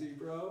handsy,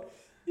 bro.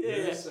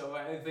 Yeah. So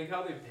I think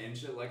how they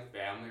pinch it like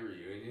family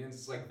reunions,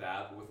 it's like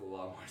that with a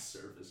lot more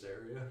surface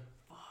area.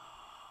 Fuck.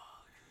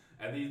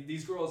 And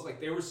these girls, like,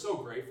 they were so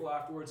grateful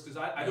afterwards because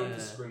I don't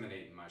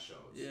discriminate in my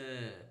shows. Yeah.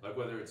 Like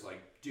whether it's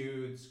like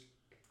dudes,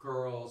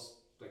 girls,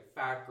 like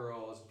fat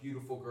girls,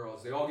 beautiful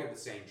girls, they all get the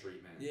same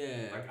treatment.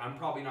 Yeah. Like I'm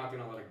probably not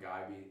gonna let a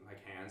guy be like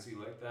handsy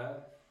like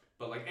that,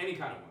 but like any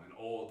kind of woman,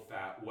 old,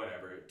 fat,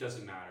 whatever, it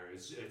doesn't matter.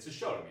 It's a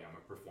show to me. I'm a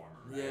performer.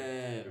 Right?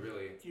 Yeah. It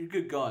really. You're a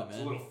good guy, man. It's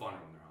a little funner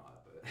when they're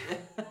hot,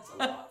 but it's a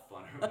lot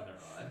funner when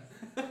they're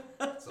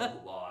hot. It's a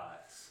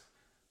lot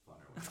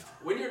funner when they're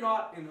hot. When you're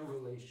not in a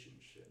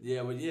relationship.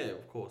 Yeah. Well, yeah,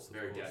 of course.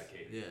 Very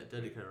dedicated. Yeah,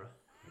 dedicated.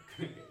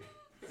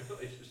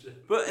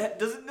 Relationship. But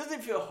doesn't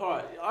it feel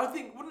hard?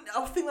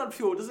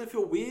 Doesn't it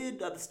feel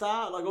weird at the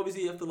start? Like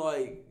obviously you have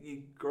to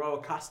you grow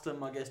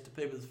accustomed, I guess, to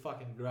people's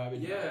fucking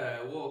grabbing. Yeah,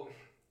 well,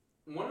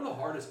 One of the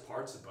hardest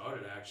parts about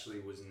it actually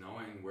was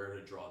knowing where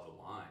to draw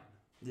the line.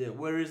 Yeah,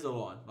 where is the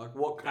line? Like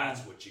what kind?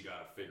 That's what you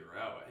gotta figure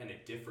out, and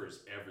it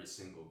differs every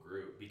single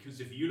group. Because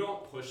if you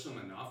don't push them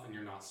enough and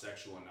you're not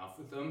sexual enough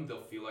with them,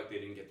 they'll feel like they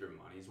didn't get their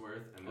money's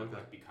worth, and they'll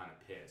like be kind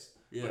of pissed.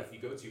 Yeah. But if you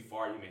go too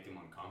far, you make them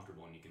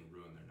uncomfortable, and you can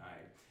ruin their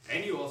night.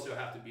 And you also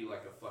have to be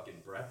like a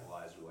fucking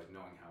breathalyzer, like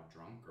knowing how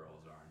drunk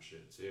girls are and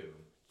shit too.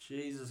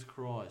 Jesus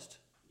Christ.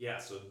 Yeah,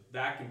 so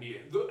that can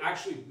be...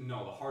 Actually,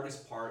 no, the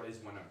hardest part is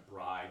when a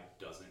bride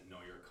doesn't know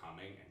you're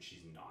coming and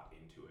she's not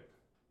into it.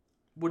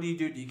 What do?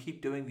 Do you keep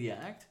doing the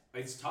act?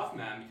 It's tough,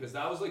 man, because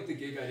that was like the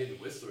gig I did in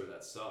Whistler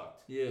that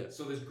sucked. Yeah.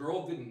 So this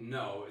girl didn't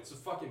know. It's a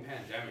fucking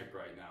pandemic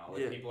right now.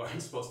 Like, people aren't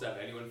supposed to have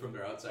anyone from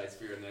their outside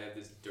sphere, and they have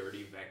this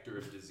dirty vector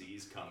of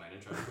disease come in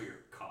and try to put your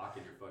cock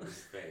in your fucking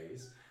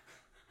face.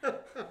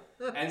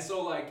 And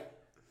so, like...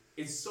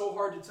 It's so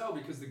hard to tell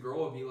because the girl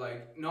will be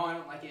like, no, I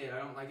don't like it, I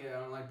don't like it, I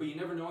don't like it. But you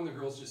never know when the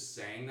girl's just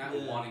saying that,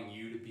 wanting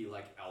you to be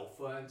like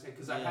alpha. And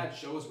because I've had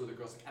shows where the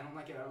girl's like, I don't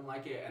like it, I don't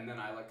like it. And then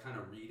I like kind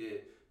of read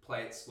it,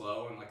 play it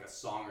slow, and like a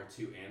song or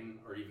two in,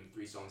 or even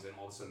 3 songs in,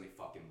 all of a sudden they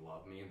fucking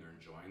love me and they're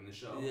enjoying the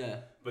show.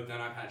 Yeah. But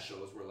then I've had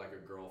shows where like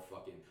a girl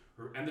fucking,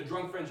 and the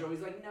drunk friends are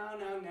always like, no,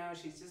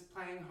 she's just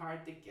playing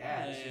hard to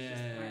get. She's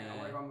just playing.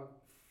 I'm like,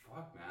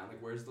 fuck, man.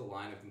 Like, where's the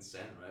line of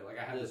consent, right? Like,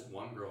 I had this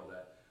one girl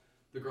that,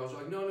 the girls are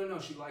like, no,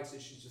 she likes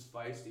it, she's just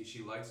feisty.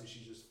 She likes it,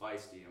 she's just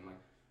feisty. I'm like,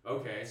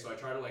 okay. So I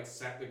try to like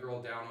set the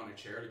girl down on a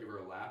chair to give her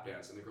a lap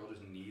dance, and the girl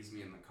just knees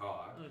me in the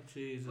cock. Oh,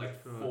 Jesus.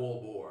 Like,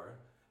 full bore.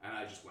 And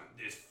I just went,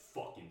 this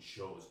fucking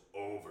show's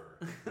over.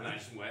 And I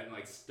just went and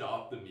like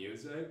stopped the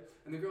music.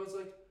 And the girl's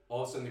like,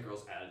 all of a sudden the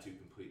girl's attitude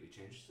completely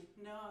changed. She's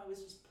like, no, I was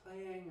just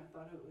playing. I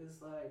thought it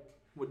was like...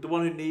 What, the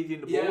one who kneed you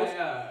in the balls?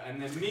 Yeah.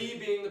 And then me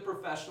being the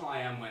professional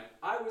I am went,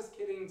 I was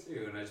kidding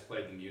too. And I just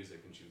played the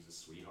music, and she was a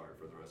sweetheart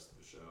for the rest of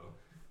the show.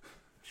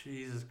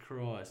 Jesus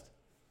Christ.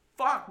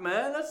 Fuck,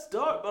 man, that's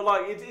dope. But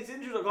like, it's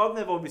interesting. Like, I've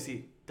never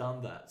obviously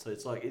done that. So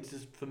it's like, it's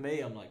just, for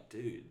me, I'm like,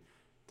 dude,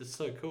 that's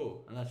so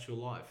cool. And that's your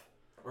life.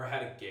 Or I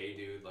had a gay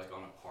dude, like,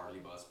 on a party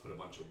bus, put a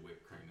bunch of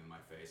whipped cream in my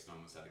face and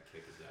almost had to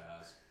kick his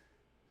ass.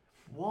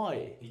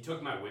 Why? He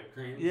took my whipped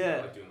cream. Yeah.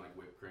 So, like, doing, like,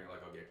 whipped cream. Like,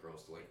 I'll get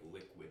girls to, like,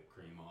 lick whipped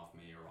cream off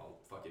me, or I'll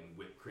fucking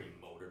whipped cream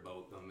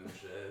motorboat them and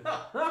shit.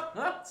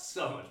 It's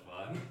so much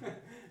fun.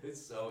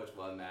 It's so much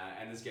fun, man.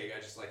 And this gay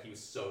guy just, like, he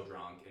was so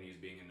drunk, and he was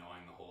being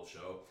annoying the whole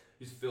show.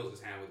 He just fills his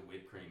hand with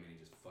whipped cream, and he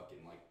just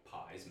fucking, like,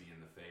 pies me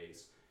in the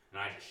face. And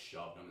I just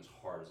shoved him as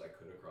hard as I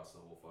could across the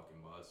whole fucking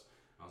bus.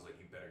 I was like,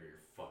 you better get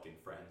your fucking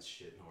friend's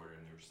shit in order.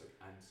 And they were just like,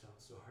 I'm so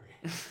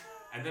sorry.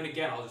 And then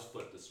again, I'll just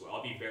flip the switch.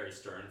 I'll be very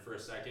stern for a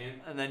second.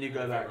 And then you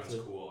go back to...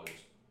 Everyone's cool.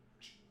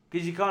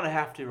 Because you kind of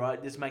have to,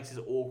 right? This makes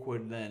it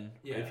awkward then.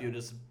 Yeah. If you're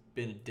just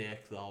been a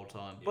dick the whole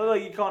time. Yeah. But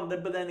like, you can't...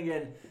 But then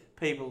again,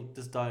 people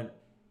just don't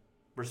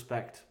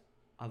respect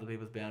other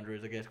people's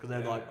boundaries, I guess. Because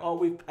they're like, oh,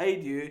 we've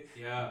paid you.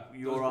 Yeah.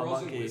 You're our monkey.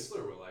 Those girls in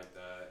Whistler were like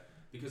that.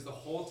 Because the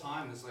whole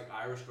time, this like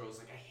Irish girl was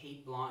like, I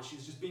hate blonde. She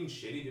was just being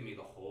shitty to me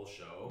the whole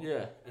show.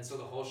 Yeah. And so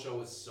the whole show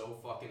was so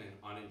fucking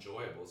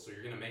unenjoyable. So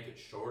you're gonna make it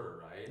shorter,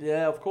 right?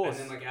 Yeah, of course.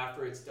 And then like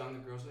after it's done, the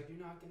girl's like,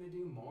 you're not gonna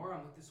do more? I'm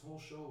like, this whole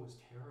show was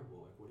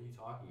terrible. Like, what are you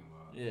talking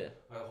about? Yeah.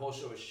 Like, the whole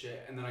show is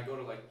shit. And then I go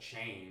to like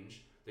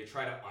change. They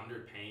try to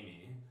underpay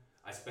me.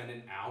 I spend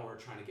an hour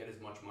trying to get as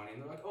much money,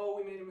 and they're like,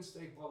 oh, we made a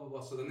mistake, blah blah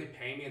blah. So then they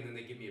pay me, and then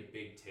they give me a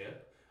big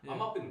tip. Yeah.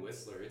 I'm up in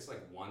Whistler. It's like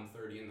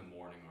 1:30 in the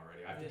morning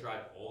already. I have to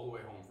drive all the way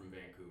home from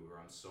Vancouver.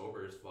 I'm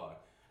sober as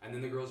fuck. And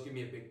then the girls give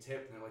me a big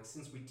tip, and they're like,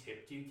 since we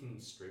tipped you, can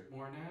you strip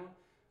more now?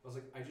 I was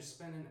like, I just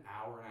spent an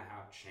hour and a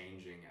half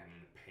changing and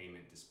in a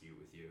payment dispute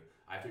with you.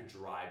 I have to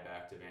drive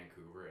back to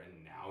Vancouver,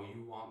 and now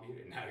you want me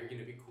to, now you're going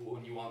to be cool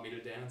and you want me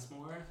to dance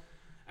more?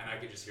 And I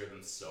could just hear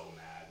them so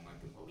mad. And like,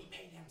 well, we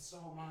paid him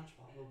so much,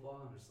 blah, blah,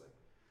 blah. I'm just like,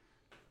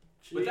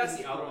 but that's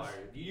the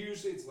outlier.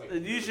 Usually it's like...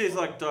 Usually it's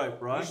like dope,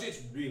 right? Usually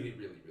it's really,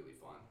 really, really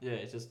fun. Yeah,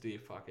 it's just the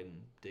fucking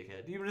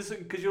dickhead. You just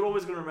because you're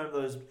always gonna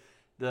remember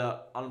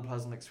the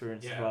unpleasant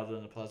experiences rather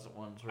than the pleasant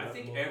ones. Right? I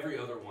think every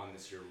other one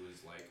this year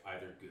was like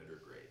either good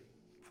or great.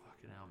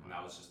 Fucking hell, man. And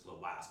that was just the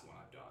last one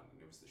I've done,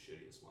 and it was the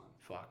shittiest one.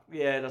 Fuck.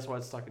 Yeah, that's why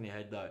it's stuck in your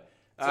head though.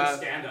 So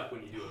stand up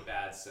when you do a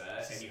bad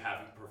set and you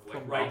haven't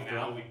performed. Like right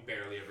now, we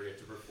barely ever get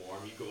to perform.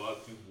 You go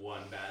out, do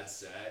one bad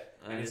set,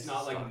 and it's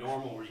not like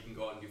normal where you can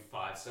go out and do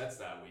 5 sets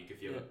that week.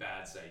 If you have a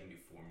bad set, you can do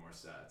 4 more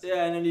sets.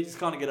 Yeah, and then you just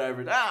kind of get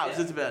over it. It's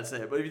just a bad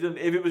set. But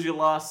if it was your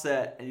last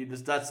set and you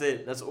just that's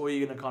it. That's all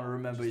you're gonna kind of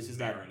remember. It's just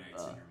that.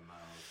 Marinates in your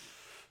mouth.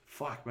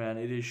 Fuck, man,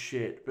 it is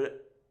shit.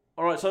 But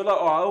all right, so like,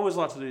 I always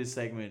like to do this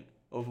segment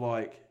of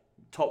like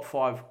top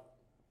 5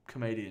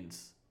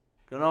 comedians.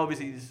 And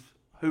obviously.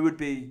 Who would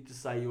be to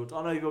say yours?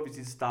 I know you've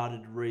obviously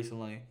started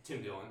recently.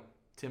 Tim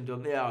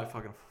Dillon. Yeah, I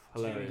fucking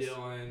hilarious. Tim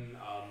Dillon,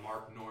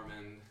 Mark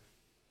Norman.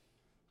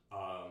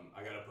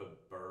 I gotta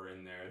put Burr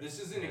in there. This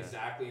isn't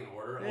exactly in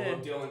order,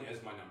 although Dillon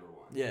is my number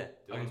 1. Yeah,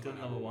 Dillon's my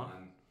number 1.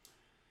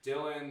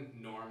 Dillon,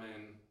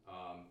 Norman,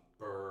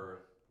 Burr,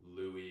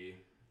 Louis.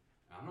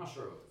 I'm not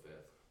sure about the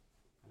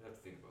 5th. I'd have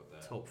to think about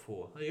that. Top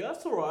 4. Yeah,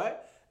 that's all right.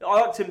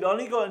 I like Tim. I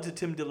only got into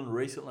Tim Dillon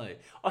recently.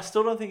 I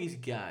still don't think he's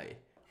gay.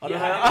 I don't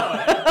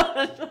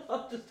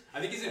know. I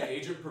think he's an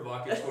agent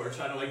provocateur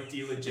trying to like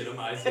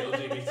delegitimize the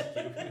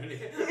LGBT community.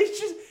 It's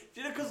just,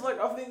 you know, because like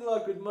I think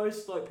like with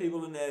most like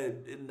people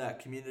in that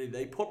community,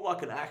 they put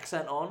like an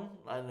accent on,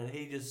 and then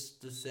he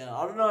just sound,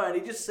 I don't know, and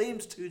he just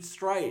seems too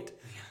straight.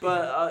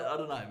 But I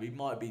don't know, he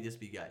might just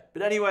be gay.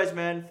 But anyways,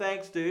 man,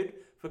 thanks, dude,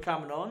 for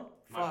coming on.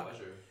 My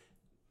pleasure.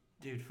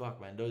 Dude,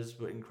 fuck, man, those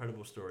were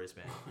incredible stories,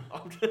 man.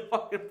 I'm just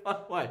fucking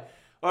way.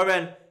 All right,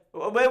 man.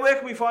 Where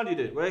can we find you,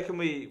 dude? Where can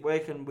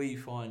we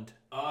find?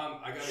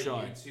 I got a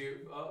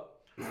YouTube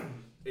up.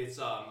 It's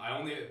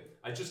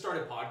I just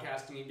started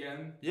podcasting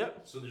again.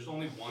 Yep. So there's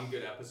only one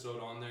good episode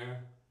on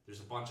there. There's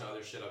a bunch of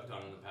other shit I've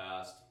done in the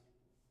past,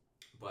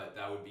 but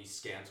that would be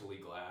Scantily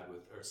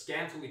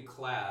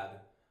Clad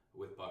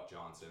with Buck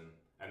Johnson.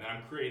 And then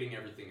I'm creating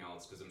everything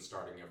else because I'm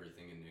starting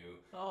everything anew.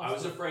 Oh, I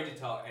was afraid to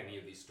tell any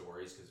of these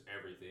stories because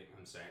everything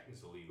I'm saying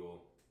is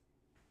illegal,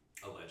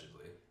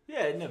 allegedly.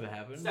 Yeah, it never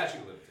happened.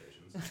 Statute of limitations.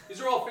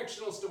 These are all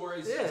fictional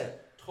stories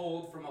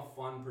told from a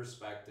fun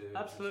perspective.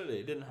 Absolutely,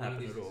 it didn't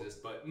happen at all.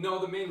 But no,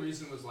 the main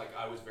reason was like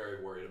I was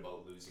very worried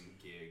about losing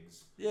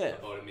gigs. Yeah.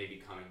 About it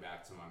maybe coming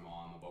back to my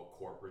mom, about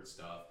corporate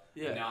stuff.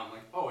 Yeah. And now I'm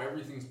like, oh,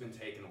 everything's been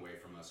taken away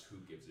from us. Who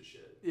gives a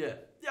shit? Yeah.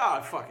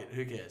 Yeah, fuck it.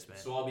 Who cares, man?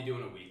 So I'll be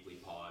doing a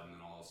weekly pod, and then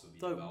I'll also be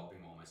developing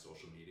all my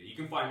social media. You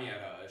can find me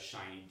at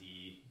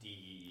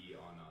ShinyDee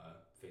on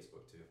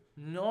Facebook too.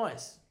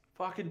 Nice.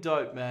 Fucking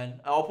dope, man.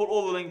 I'll put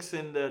all the links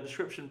in the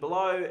description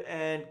below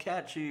and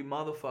catch you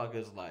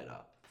motherfuckers later.